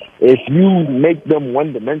 right? If you make them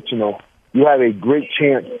one-dimensional, you have a great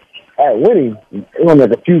chance at winning,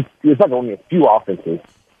 it's like only a few offenses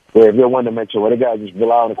where if they're one-dimensional, where they got to just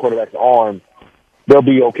rely on the quarterback's arm, they'll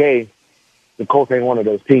be okay. The Colts ain't one of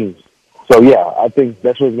those teams. So, yeah, I think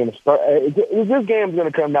that's where it's going to start. This game's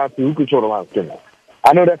going to come down to who controls the line of scrimmage.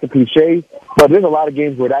 I know that's a cliche, but there's a lot of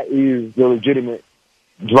games where that is the legitimate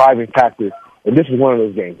driving factor, and this is one of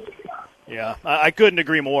those games. Yeah, I couldn't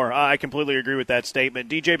agree more. I completely agree with that statement.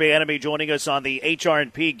 DJ BIEN-AIME joining us on the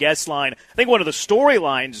HR&P guest line. I think one of the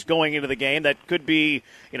storylines going into the game that could be,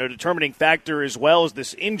 determining factor as well as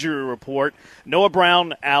this injury report. Noah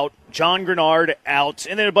Brown out, John Grenard out,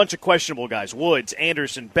 and then a bunch of questionable guys. Woods,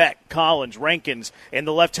 Anderson, Beck, Collins, Rankins, and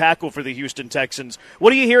the left tackle for the Houston Texans.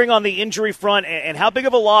 What are you hearing on the injury front, and how big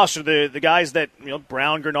of a loss are the guys that,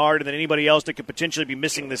 Brown, Grenard, and then anybody else that could potentially be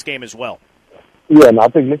missing this game as well? Yeah, and I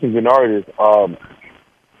think missing Grenard is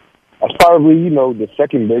that's probably, the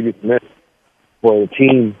second biggest miss for the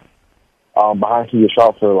team behind C.J.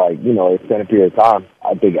 Sharp for, an extended period of time.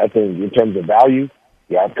 I think in terms of value,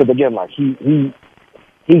 yeah, because, again,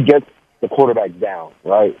 he gets the quarterback down,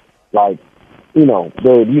 right? When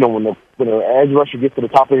the edge rusher gets to the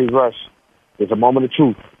top of his rush, there's a moment of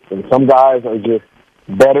truth. And some guys are just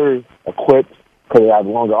better equipped because they have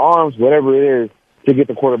longer arms, whatever it is, to get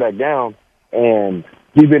the quarterback down. And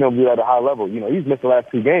he's been able to do that at a high level. He's missed the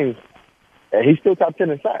last 2 games, and he's still top 10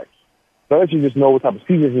 in sacks. So that lets you just know what type of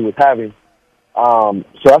season he was having. So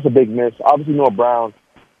that's a big miss. Obviously, Noah Brown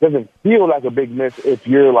doesn't feel like a big miss if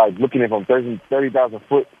you're, looking at it from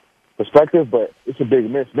 30,000-foot perspective, but it's a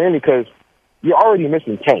big miss, mainly because you're already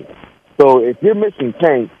missing Tank. So if you're missing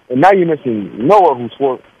Tank, and now you're missing Noah, who's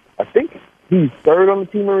I think he's third on the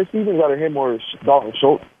team in receiving, either him or Dalton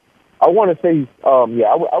Schultz. I want to say,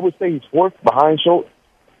 I would say he's fourth behind Schultz.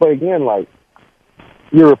 But again,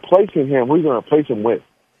 you're replacing him. Who are you going to replace him with?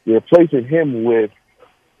 You're replacing him with,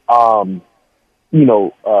 John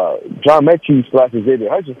Mechie / Xavier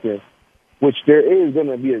Hutchinson, which there is going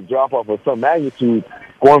to be a drop-off of some magnitude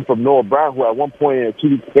going from Noah Brown, who at one point in a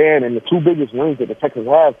 2-week span, and the 2 biggest wins that the Texans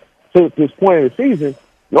have to this point in the season,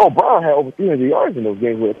 Noah Brown had over 300 yards in those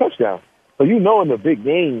games with a touchdown. So in the big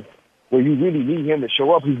games, where you really need him to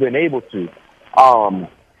show up, he's been able to, for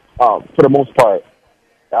the most part.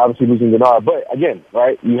 Obviously losing Grenard. But, again,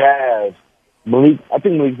 right, you have Malik. I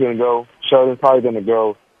think Malik's going to go. Sheldon's probably going to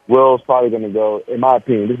go. Will's probably going to go. In my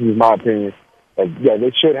opinion, this is my opinion.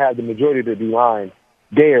 They should have the majority of the D-line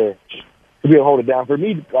there to be able to hold it down. For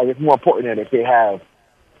me, it's more important that if they have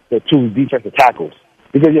the 2 defensive tackles.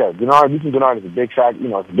 Because, Grenard is a big fact.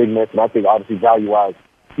 It's a big miss. And I think, obviously, value-wise,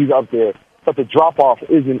 he's up there. But the drop-off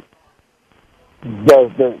isn't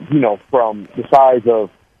from the size of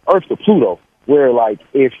Earth to Pluto, where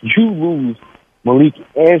if you lose Malik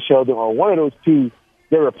and Sheldon or one of those 2,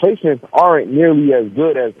 their replacements aren't nearly as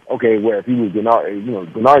good as where if you lose Grenard,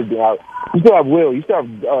 Grenard's been out. You still have Will, you still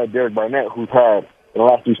have Derek Barnett, who's had in the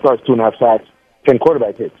last 3 starts 2.5 sacks, 10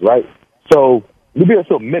 quarterback hits, right? So you'll be able to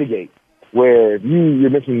still mitigate. Where if you're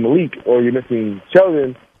missing Malik or you're missing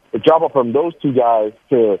Sheldon, the drop off from those 2 guys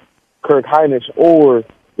to Kirk Hinish or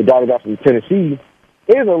the guy that got from Tennessee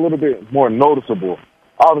is a little bit more noticeable.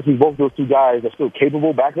 Obviously, both those 2 guys are still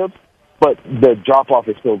capable backups, but the drop-off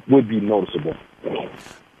would be noticeable.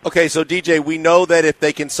 Okay, so DJ, we know that if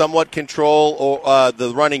they can somewhat control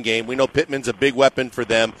the running game, we know Pittman's a big weapon for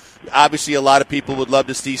them. Obviously, a lot of people would love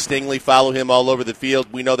to see Stingley follow him all over the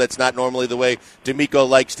field. We know that's not normally the way D'Amico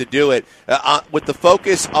likes to do it. With the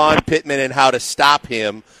focus on Pittman and how to stop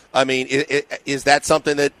him, I mean, is that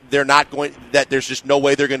something that they're not going? That there's just no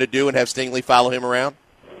way they're going to do and have Stingley follow him around?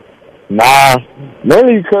 Nah,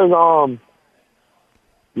 mainly because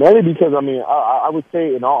I would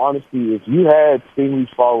say, in all honesty, if you had Stingley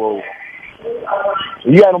follow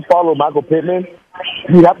Michael Pittman,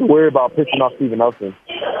 you'd have to worry about pitching off Steven Nelson.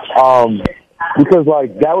 Because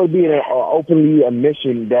that would be an openly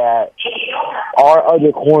admission that our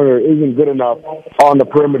other corner isn't good enough on the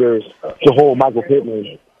perimeters to hold Michael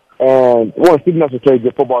Pittman. And Steven Nelson played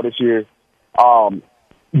good football this year,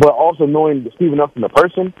 but also knowing Steven Nelson, the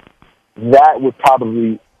person, that would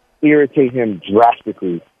probably irritate him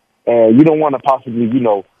drastically. And you don't want to possibly,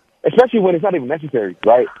 especially when it's not even necessary,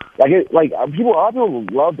 right? A lot of people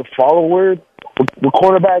love the follow word with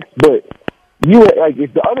cornerbacks, but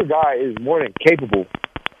if the other guy is more than capable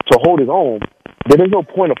to hold his own, then there's no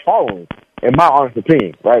point of following, in my honest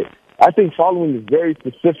opinion, right? I think following is very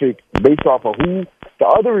specific based off of who the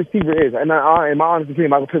other receiver is. And in my honest opinion,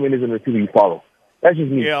 Michael Pittman isn't a receiver you follow. That's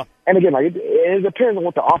just me. Yeah. And again, it depends on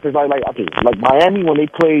what the offense like Miami, when they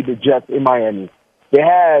played the Jets in Miami, they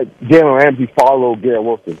had Jalen Ramsey follow Garrett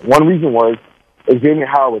Wilson. One reason was Xavier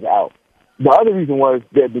Howard was out. The other reason was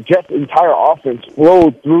that the Jets' entire offense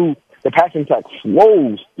flowed through the passing attack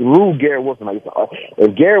flows through Garrett Wilson. Like,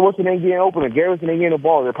 if Garrett Wilson ain't getting open, if Garrett Wilson ain't getting the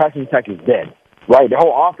ball, their passing attack is dead, right? The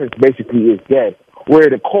whole offense basically is dead. Where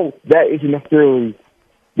the Colts, that isn't necessarily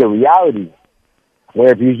the reality.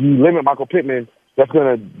 Where if you limit Michael Pittman, that's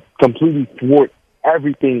going to completely thwart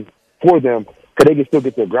everything for them, because they can still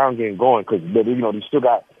get their ground game going, because, you know, they still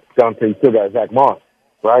got Dante, you still got Zach Moss,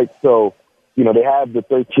 right? So, you know, they have the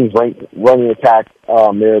 13th ranked running attack.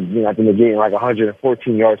 They're, you know, I think they're getting like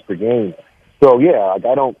 114 yards per game. So, yeah, like,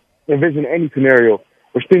 I don't envision any scenario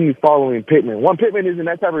where Stingley's following Pittman. One, Pittman isn't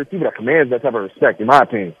that type of receiver that commands that type of respect, in my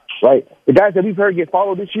opinion, right? The guys that we've heard get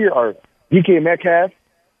followed this year are DK Metcalf,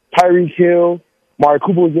 Tyreek Hill, Mari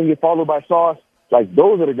Cooper is going to get followed by Sauce. Like,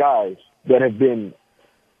 those are the guys that have been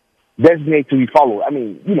designated to be followed. I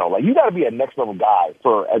mean, you know, like, you got to be a next-level guy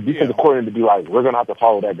for a defensive coordinator to be like, we're going to have to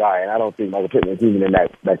follow that guy, and I don't think Michael Pittman is even in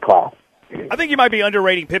that class. I think you might be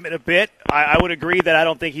underrating Pittman a bit. I would agree that I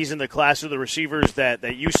don't think he's in the class of the receivers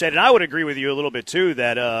that you said, and I would agree with you a little bit, too,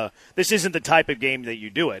 that this isn't the type of game that you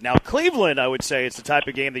do it. Now, Cleveland, I would say it's the type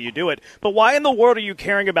of game that you do it, but why in the world are you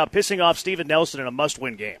caring about pissing off Steven Nelson in a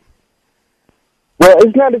must-win game? Well,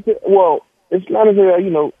 it's not as you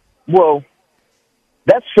know, well,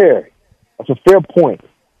 that's fair. That's a fair point.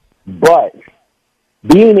 But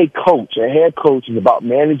being a coach, a head coach, is about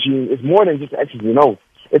managing, it's more than just X's and O's.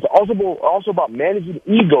 It's also about managing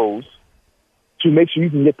egos to make sure you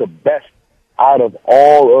can get the best out of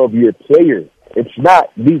all of your players. It's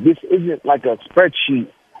not, this isn't like a spreadsheet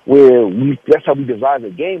where that's how we design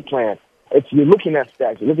a game plan. You're looking at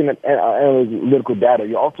stats, you're looking at analytical data.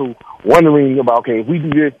 You're also wondering about, okay, if we do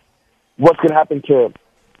this, what's going to happen to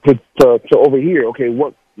over here? Okay,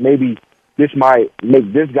 what maybe this might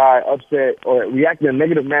make this guy upset or react in a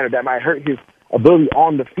negative manner that might hurt his ability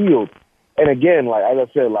on the field. And again, like as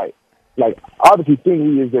I said, like obviously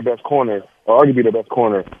Stingley is their best corner, or arguably their best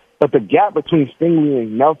corner, but the gap between Stingley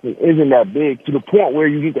and Nelson isn't that big to the point where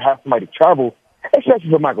you need to have somebody to travel, especially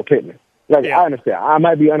for Michael Pittman. Like, yeah. I understand. I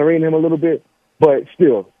might be underrating him a little bit, but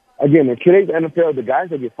still, again, in today's NFL, the guys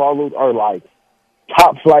that get followed are like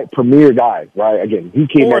top flight premier guys, right? Again, he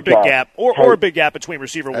came or a big gap, or a big gap between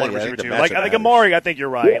receiver one and receiver two. Like I think Amari, I think you're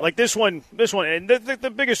right. Yeah. Like this one, and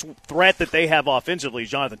the biggest threat that they have offensively is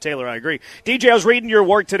Jonathan Taylor. I agree. DJ, I was reading your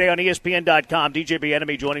work today on ESPN.com. DJ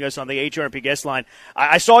BIEN-AIME joining us on the HRP guest line.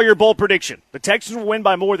 I saw your bold prediction. The Texans will win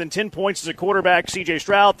by more than 10 points as a quarterback. C.J.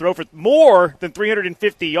 Stroud throw for more than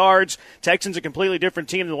 350 yards. Texans a completely different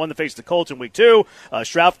team than the one that faced the Colts in Week 2.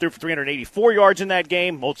 Stroud threw for 384 yards in that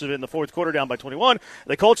game, most of it in the fourth quarter, down by 21.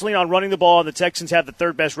 The Colts lean on running the ball, and the Texans have the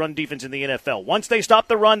third best run defense in the NFL. Once they stop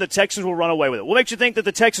the run, the Texans will run away with it. What makes you think that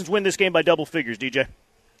the Texans win this game by double figures, DJ?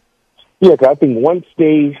 Yeah, because I think once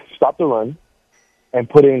they stop the run and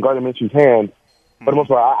put it in Gardner Minshew's hands, for the most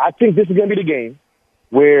part, I think this is going to be the game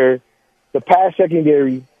where the pass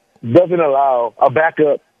secondary doesn't allow a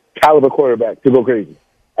backup caliber quarterback to go crazy.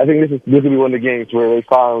 I think this will be one of the games where they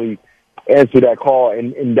finally answer that call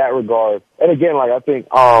in that regard. And again, like I think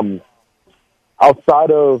outside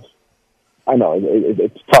of, I know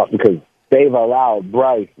it's tough because they've allowed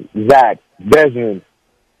Bryce, Zach, Desmond,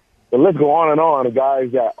 the list go on and on of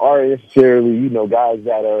guys that aren't necessarily, you know, guys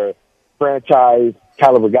that are franchise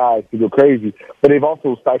caliber guys to go crazy, but they've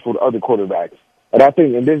also stifled other quarterbacks. And I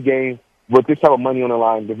think in this game, with this type of money on the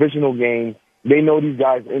line, divisional game, they know these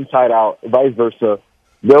guys inside out, vice versa.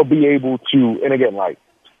 They'll be able to, and again, like,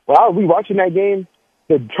 when I was rewatching that game,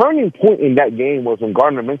 the turning point in that game was when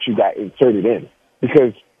Gardner Minshew got inserted in.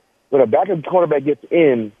 Because when a backup quarterback gets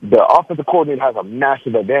in, the offensive coordinator has a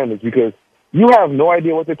massive advantage because you have no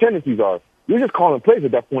idea what their tendencies are. You're just calling plays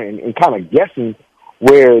at that point and kind of guessing,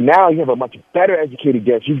 where now you have a much better educated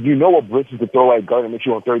guess. You know what blitzes to throw at Gardner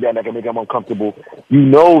Minshew on third down that can make him uncomfortable. You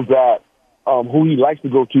know that who he likes to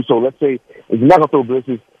go to. So let's say if you're not going to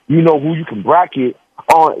throw blitzes, you know who you can bracket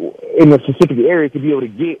on in a specific area to be able to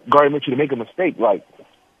get Gardner Minshew to make a mistake. Like,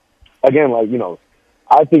 again, like, you know,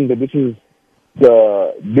 I think that this is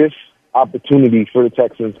this opportunity for the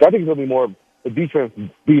Texans. I think it's going to be more the defense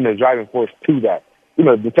being a driving force to that. You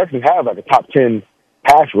know, the Texans have like a top 10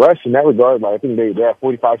 pass rush in that regard. Like, I think they have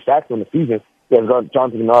 45 sacks on the season. Jonathan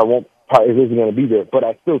Kennard isn't going to be there, but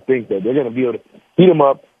I still think that they're going to be able to heat them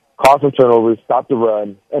up, cause some turnovers, stop the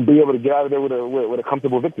run, and be able to get out of there with a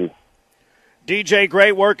comfortable victory. DJ,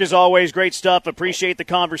 great work as always. Great stuff. Appreciate the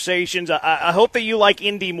conversations. I hope that you like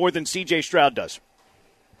Indy more than C.J. Stroud does.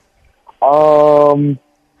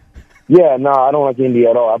 Yeah, no, I don't like Indy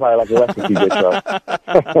at all. I probably like the rest of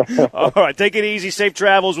C.J. Stroud. All right, take it easy. Safe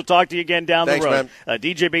travels. We'll talk to you again down the road.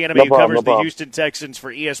 DJ BIEN-AIME, who covers the Houston Texans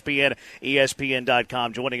for ESPN,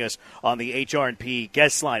 ESPN.com, joining us on the HR&P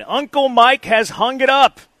guest line. Uncle Mike has hung it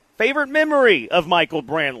up. favorite memory of Michael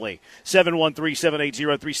Brantley.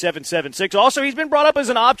 713-780-3776. Also, he's been brought up as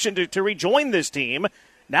an option to rejoin this team.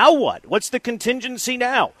 Now what? What's the contingency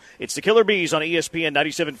now? It's the Killer Bees on ESPN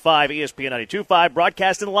 97.5, ESPN 92.5,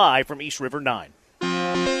 broadcasting live from East River 9.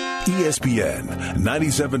 ESPN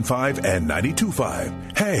 97.5 and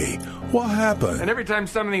 92.5. Hey, what happened? And every time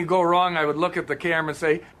something would go wrong, I would look at the camera and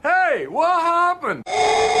say, hey, what happened?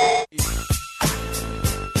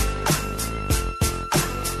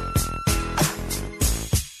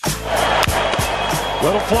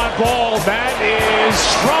 Little flat ball, that is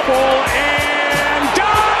trouble, and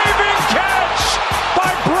diving catch by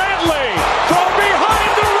Brantley from behind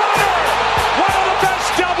the runner. One of the best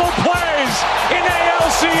double plays in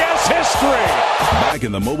ALCS history. Back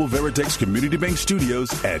in the Mobile Veritex Community Bank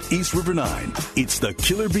Studios at East River 9, it's the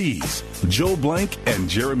Killer Bees, Joel Blank and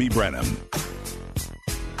Jeremy Branham.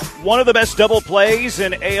 One of the best double plays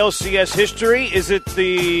in ALCS history. Is it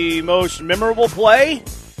the most memorable play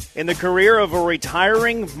in the career of a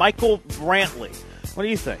retiring Michael Brantley? What do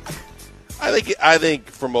you think? I think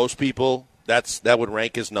for most people that would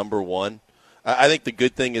rank as number one. I think the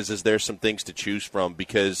good thing is there's some things to choose from,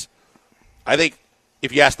 because I think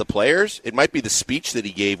if you ask the players, it might be the speech that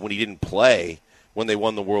he gave when he didn't play when they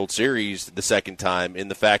won the World Series the second time, in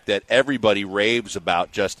the fact that everybody raves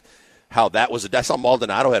about just how that was. I saw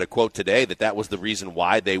Maldonado had a quote today that was the reason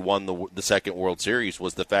why they won the second World Series,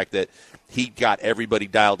 was the fact that he got everybody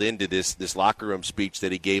dialed into this locker room speech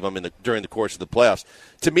that he gave them during the course of the playoffs.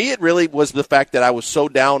 To me, it really was the fact that I was so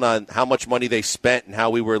down on how much money they spent and how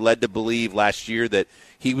we were led to believe last year that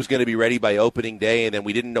he was going to be ready by opening day, and then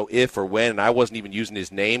we didn't know if or when, and I wasn't even using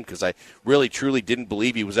his name because I really, truly didn't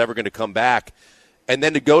believe he was ever going to come back. And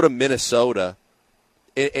then to go to Minnesota,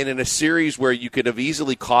 and in a series where you could have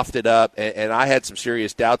easily coughed it up, and I had some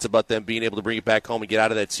serious doubts about them being able to bring it back home and get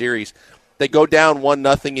out of that series. They go down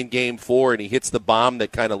 1-0 in Game 4, and he hits the bomb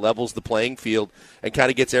that kind of levels the playing field and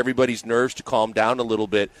kind of gets everybody's nerves to calm down a little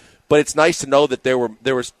bit. But it's nice to know that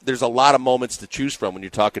there's a lot of moments to choose from when you're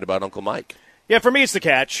talking about Uncle Mike. Yeah, for me, it's the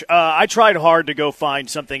catch. I tried hard to go find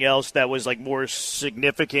something else that was like more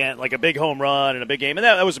significant, like a big home run and a big game, and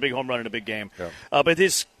that was a big home run and a big game. Yeah. But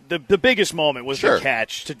the biggest moment was the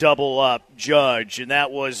catch to double up Judge, and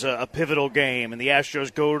that was a pivotal game, and the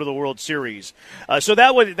Astros go to the World Series. So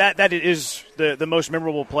that is the most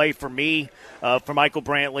memorable play for me, for Michael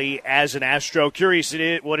Brantley as an Astro. Curious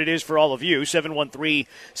what it is for all of you.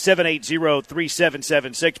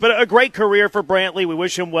 713-780-3776. But a great career for Brantley. We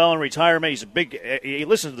wish him well in retirement. He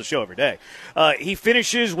listens to the show every day. He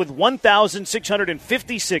finishes with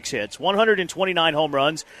 1,656 hits, 129 home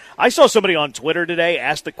runs. I saw somebody on Twitter today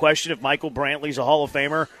ask the question if Michael Brantley's a Hall of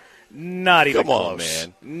Famer. Not even close.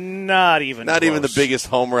 Come on, man. Not even the biggest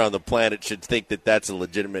homer on the planet should think that that's a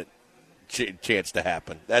legitimate chance to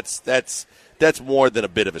happen. That's more than a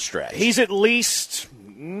bit of a stretch. He's at least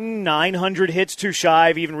 900 hits too shy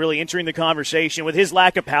of even really entering the conversation. With his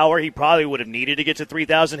lack of power, he probably would have needed to get to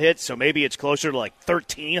 3,000 hits, so maybe it's closer to like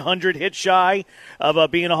 1,300 hits shy of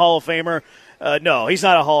being a Hall of Famer. No, he's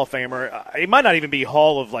not a Hall of Famer. He might not even be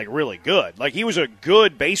Hall of, like, really good. Like, he was a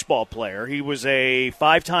good baseball player. He was a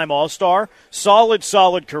 5-time All-Star. Solid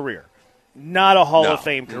career. Not a Hall of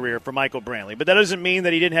Fame career for Michael Brantley. But that doesn't mean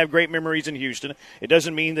that he didn't have great memories in Houston. It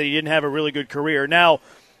doesn't mean that he didn't have a really good career. Now,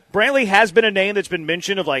 Brantley has been a name that's been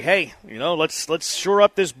mentioned of like, hey, let's shore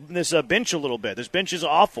up this bench a little bit. This bench is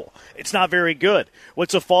awful. It's not very good.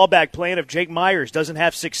 What's a fallback plan if Jake Myers doesn't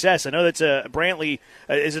have success? I know that's Brantley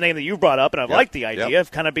is a name that you brought up, and I like the idea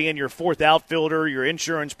of kind of being your fourth outfielder, your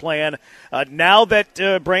insurance plan. Now that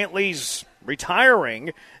Brantley's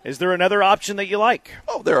retiring, is there another option that you like?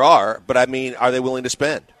 Oh, there are, but I mean, are they willing to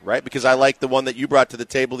spend, right? Because I like the one that you brought to the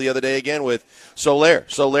table the other day again with Soler.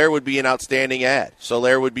 Soler would be an outstanding ad.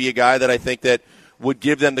 Soler would be a guy that I think that would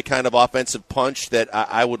give them the kind of offensive punch that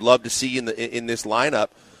I would love to see in this lineup.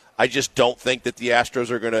 I just don't think that the Astros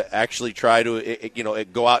are going to actually try to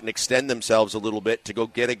go out and extend themselves a little bit to go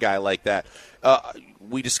get a guy like that.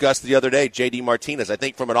 We discussed the other day, J.D. Martinez. I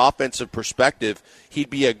think from an offensive perspective, he'd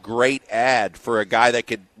be a great ad for a guy that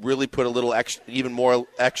could really put a little extra, even more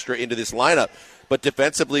extra into this lineup. But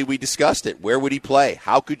defensively, we discussed it. Where would he play?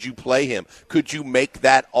 How could you play him? Could you make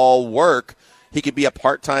that all work? He could be a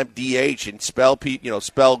part-time DH and spell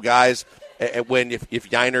guys when if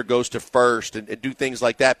Yiner goes to first and do things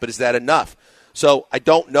like that. But is that enough? So I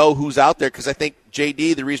don't know who's out there because I think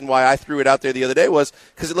J.D., the reason why I threw it out there the other day was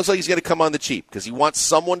because it looks like he's going to come on the cheap because he wants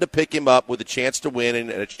someone to pick him up with a chance to win and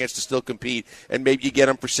a chance to still compete, and maybe you get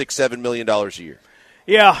him for $6-7 million a year.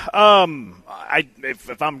 Yeah,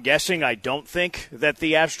 if I'm guessing, I don't think that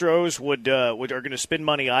the Astros are going to spend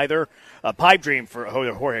money either. Pipe dream for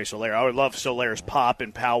Jorge Soler. I would love Soler's pop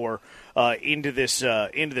and power into this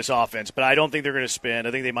offense, but I don't think they're going to spend.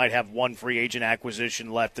 I think they might have one free agent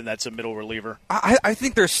acquisition left, and that's a middle reliever. I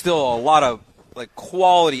think there's still a lot of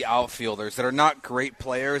quality outfielders that are not great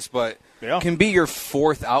players, but can be your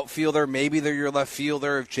fourth outfielder. Maybe they're your left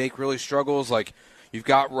fielder if Jake really struggles. You've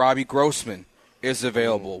got Robbie Grossman is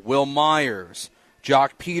available, Will Myers,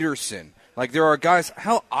 Jock Peterson. There are guys.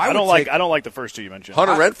 Hell, I don't like the first two you mentioned.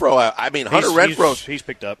 Hunter Renfroe. Hunter Renfroe. He's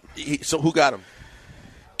picked up. So who got him?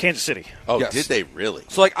 Kansas City. Oh, yes. Did they really?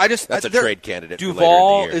 So that's a trade candidate.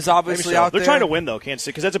 Duvall is obviously out there. They're trying to win though, Kansas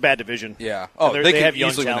City, because that's a bad division. Yeah. Oh, they have young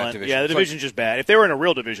easily talent. win that division. Yeah, the division's just bad. If they were in a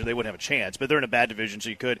real division, they wouldn't have a chance. But they're in a bad division, so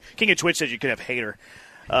you could. King of Twitch says you could have Hader.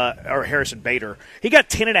 Or Harrison Bader. He got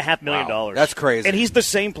 $10.5 million. Wow, that's crazy. And he's the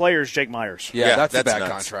same player as Jake Myers. Yeah, that's a bad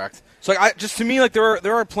nuts. Contract. So to me,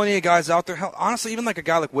 there are plenty of guys out there. Hell, honestly, even a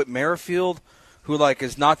guy like Whit Merrifield, who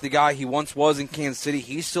is not the guy he once was in Kansas City.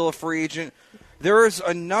 He's still a free agent. There is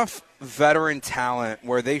enough veteran talent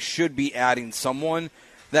where they should be adding someone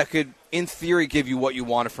that could, in theory, give you what you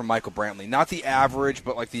wanted from Michael Brantley. Not the average,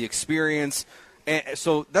 but the experience. And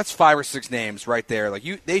so that's 5 or 6 names right there.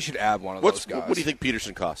 They should add one of those guys. What do you think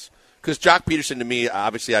Peterson costs? Because Jock Peterson, to me,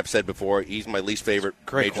 obviously I've said before, he's my least favorite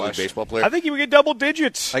Major League Baseball player. I think he would get double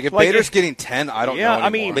digits. If Bader's getting 10, I don't know anymore. I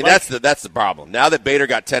mean that's the problem. Now that Bader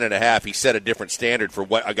got 10.5, he set a different standard for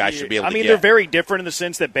what a guy should be able to get. They're very different in the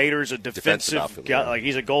sense that Bader's a defensive guy.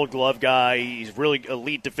 He's a Gold Glove guy. He's really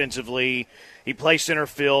elite defensively. He plays center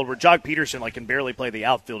field, where Jock Peterson can barely play the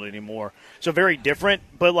outfield anymore. So very different.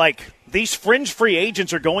 But these fringe free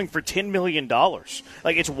agents are going for $10 million.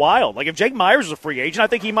 It's wild. If Jake Myers was a free agent, I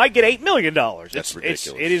think he might get $8 million. That's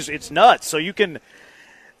ridiculous. It's nuts. So you can.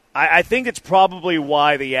 I think it's probably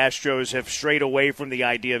why the Astros have strayed away from the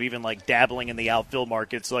idea of even dabbling in the outfield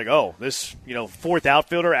markets. This fourth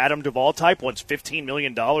outfielder, Adam Duvall type, wants $15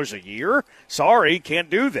 million a year. Sorry, can't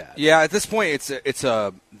do that. Yeah, at this point, it's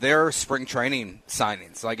their spring training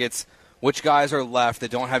signings. It's which guys are left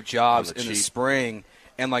that don't have jobs in the spring,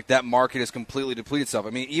 and that market has completely depleted itself. I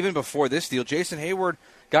mean, even before this deal, Jason Hayward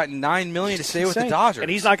got $9 million to stay with the Dodgers, and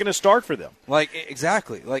he's not going to start for them.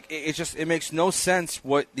 Exactly. It makes no sense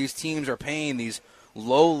what these teams are paying these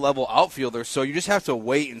low-level outfielders. So you just have to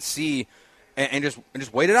wait and see, and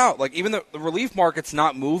just wait it out. Even the relief market's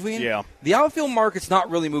not moving. Yeah. The outfield market's not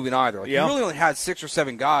really moving either. You really only had 6 or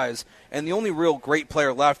 7 guys, and the only real great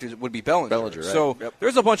player left would be Bellinger. Right? So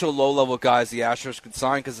there's a bunch of low-level guys the Astros could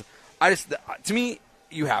sign because to me,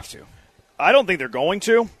 you have to. I don't think they're going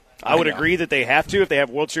to. I would agree that they have to if they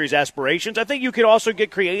have World Series aspirations. I think you could also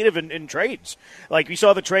get creative in trades. We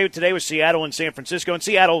saw the trade today with Seattle and San Francisco. And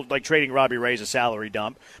Seattle, trading Robbie Ray is a salary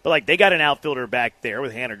dump. But, they got an outfielder back there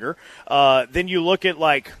with Haniger. Then you look at,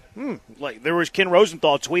 there was Ken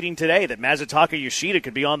Rosenthal tweeting today that Masataka Yoshida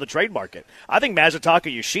could be on the trade market. I think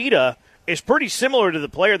Masataka Yoshida is pretty similar to the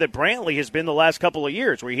player that Brantley has been the last couple of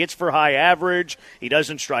years, where he hits for high average, he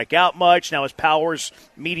doesn't strike out much. Now his power's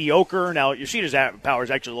mediocre. Now Yoshida's power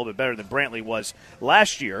is actually a little bit better than Brantley was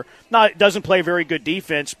last year. Doesn't play very good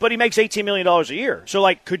defense, but he makes $18 million a year. So,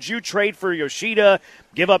 could you trade for Yoshida,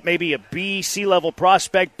 give up maybe a B, C-level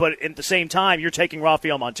prospect, but at the same time you're taking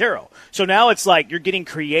Rafael Montero? So now it's you're getting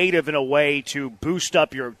creative in a way to boost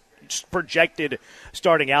up your projected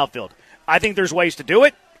starting outfield. I think there's ways to do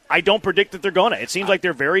it. I don't predict that they're going to. It seems like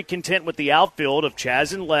they're very content with the outfield of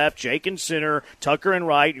Chaz in left, Jake in center, Tucker in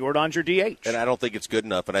right, Jordan's your DH. And I don't think it's good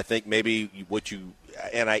enough. And I think maybe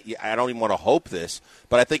I don't even want to hope this,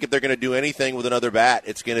 but I think if they're going to do anything with another bat,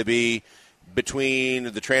 it's going to be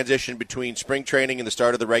between the transition between spring training and the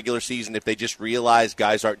start of the regular season. If they just realize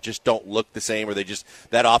guys just don't look the same, or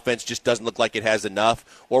that offense just doesn't look like it has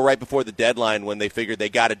enough, or right before the deadline when they figure they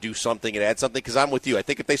got to do something and add something. Because I'm with you. I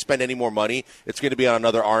think if they spend any more money, it's going to be on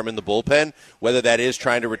another arm in the bullpen, whether that is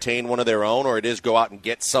trying to retain one of their own or it is go out and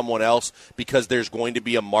get someone else, because there's going to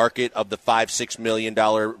be a market of the $5-6 million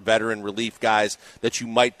veteran relief guys that you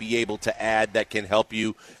might be able to add that can help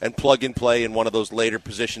you and plug and play in one of those later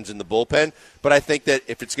positions in the bullpen. But I think that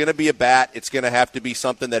if it's going to be a bat, it's going to have to be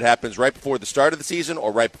something that happens right before the start of the season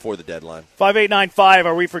or right before the deadline. 5895,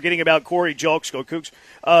 are we forgetting about Corey Julks? Go Cougs.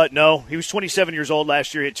 No, he was 27 years old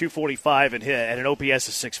last year, hit 245 and hit at an OPS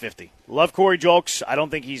of 650. Love Corey Julks. I don't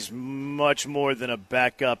think he's much more than a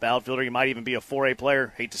backup outfielder. He might even be a 4A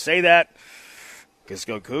player. Hate to say that. Guess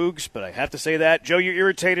go Cougs, but I have to say that. Joe, you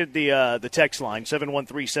irritated the text line,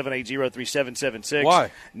 713-780-3776. Why?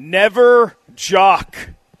 Never Jock.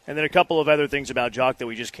 And then a couple of other things about Jock that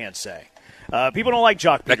we just can't say. People don't like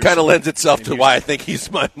Jock Peterson. That kind of lends itself to why I think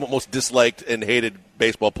he's my most disliked and hated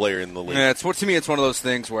baseball player in the league. Yeah, to me, it's one of those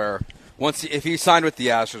things where if he signed with the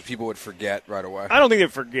Astros, people would forget right away. I don't think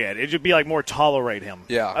they'd forget. It should be like more tolerate him.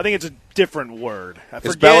 Yeah. I think it's a different word.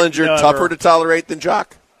 Is Bellinger tougher to tolerate than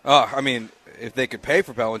Jock? I mean, if they could pay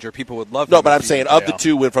for Bellinger, people would love him. No, but I'm saying of the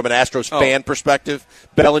two, from an Astros fan perspective,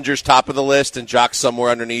 Bellinger's top of the list and Jock's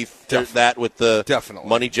somewhere underneath that with the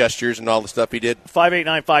money gestures and all the stuff he did.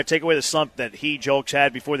 5895, take away the slump that Jolks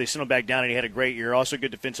had before they sent him back down, and he had a great year. Also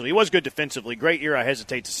good defensively. He was good defensively. Great year, I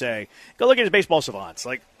hesitate to say. Go look at his baseball savants.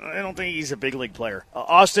 I don't think he's a big league player.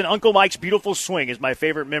 Austin, Uncle Mike's beautiful swing is my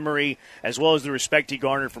favorite memory, as well as the respect he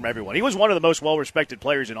garnered from everyone. He was one of the most well-respected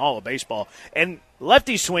players in all of baseball, and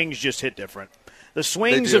lefty swings just hit different. The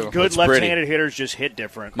swings of good left-handed hitters just hit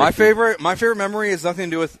different. My favorite memory has nothing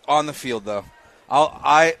to do with on the field, though.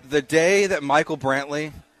 The day that Michael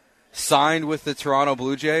Brantley signed with the Toronto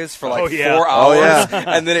Blue Jays for 4 hours,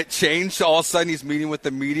 and then it changed. All of a sudden, he's meeting with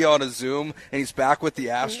the media on a Zoom, and he's back with the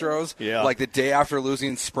Astros. Yeah. Like the day after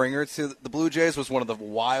losing Springer to the Blue Jays was one of the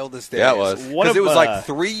wildest days. Yeah, it was. Because it was like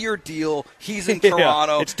 3-year deal. He's in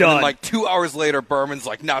Toronto. It's done. And then 2 hours later, Berman's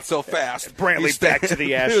like, not so fast. Brantley's back to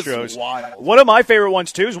the Astros. It was wild. One of my favorite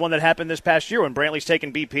ones, too, is one that happened this past year when Brantley's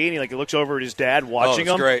taking BP, and he looks over at his dad watching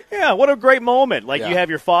him. Great. Yeah, what a great moment. You have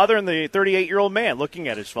your father and the 38-year-old man looking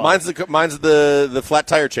at his father. Mine's the flat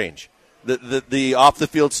tire change. The off the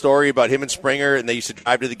field story about him and Springer, and they used to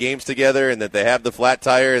drive to the games together, and that they have the flat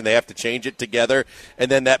tire and they have to change it together,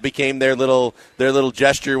 and then that became their little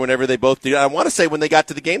gesture whenever they both did. I want to say when they got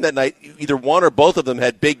to the game that night, either one or both of them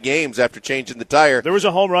had big games after changing the tire. There was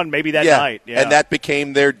a home run maybe that night, and that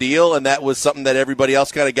became their deal, and that was something that everybody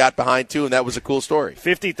else kind of got behind too, and that was a cool story.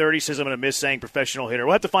 5030 says I'm going to miss saying professional hitter.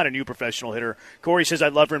 We'll have to find a new professional hitter. Corey says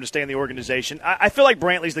I'd love for him to stay in the organization. I feel like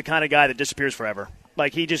Brantley's the kind of guy that disappears forever.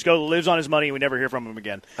 He just lives on his money, and we never hear from him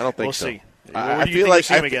again. I don't think we'll so. See. I feel like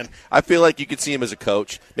you could see him as a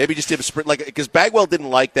coach. Maybe just have a sprint, because Bagwell didn't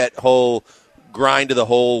like that whole grind of the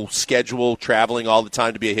whole schedule, traveling all the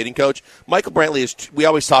time to be a hitting coach. Michael Brantley we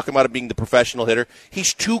always talk about him being the professional hitter.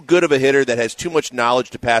 He's too good of a hitter that has too much knowledge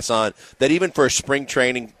to pass on, that even for a spring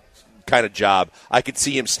training kind of job, I could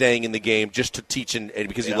see him staying in the game just to teach and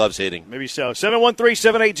because he loves hitting. Maybe so.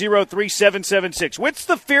 713-780-3776. What's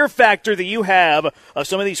the fear factor that you have of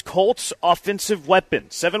some of these Colts offensive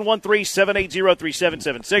weapons?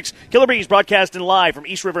 713-780-3776. Killer Bees broadcasting live from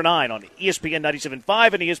East River 9 on ESPN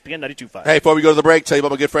 97.5 and ESPN 92.5. Hey, before we go to the break, tell you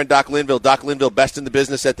about my good friend Doc Linville. Doc Linville, best in the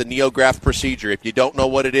business at the NeoGraft procedure. If you don't know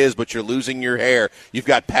what it is, but you're losing your hair, you've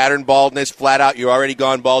got pattern baldness, flat out, you're already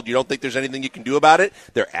gone bald, you don't think there's anything you can do about it?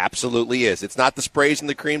 There absolutely is. It's not the sprays and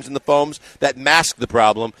the creams and the foams that mask the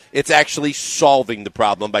problem. It's actually solving the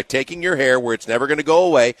problem by taking your hair where it's never going to go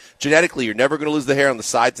away. Genetically, you're never going to lose the hair on the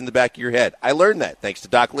sides and the back of your head. I learned that thanks to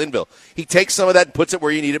Doc Linville. He takes some of that and puts it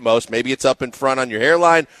where you need it most. Maybe it's up in front on your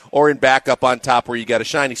hairline or in back up on top where you got a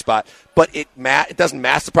shiny spot. But it doesn't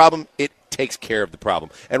mask the problem. It takes care of the problem.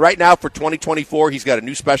 And right now for 2024, he's got a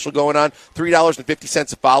new special going on,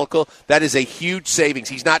 $3.50 a follicle. That is a huge savings.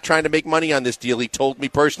 He's not trying to make money on this deal. He told me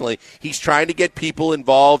personally. He's trying to get people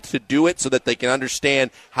involved to do it so that they can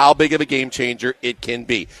understand how big of a game changer it can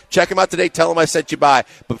be. Check him out today. Tell him I sent you by.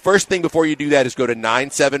 But first thing before you do that is go to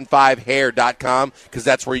 975hair.com because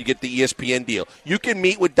that's where you get the ESPN deal. You can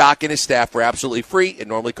meet with Doc and his staff for absolutely free. It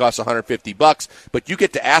normally costs $150, but you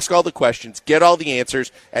get to ask all the questions, get all the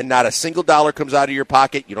answers, and not a single dollar comes out of your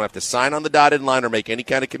pocket. You don't have to sign on the dotted line or make any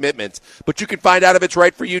kind of commitments, but you can find out if it's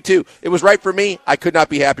right for you too. It was right for me. I could not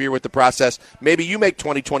be happier with the process. Maybe you make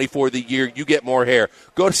 2024 the year you get more hair.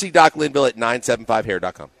 Go to see Doc Linville at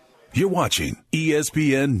 975hair.com. You're watching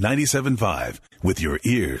ESPN 97.5 with your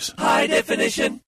ears. High definition.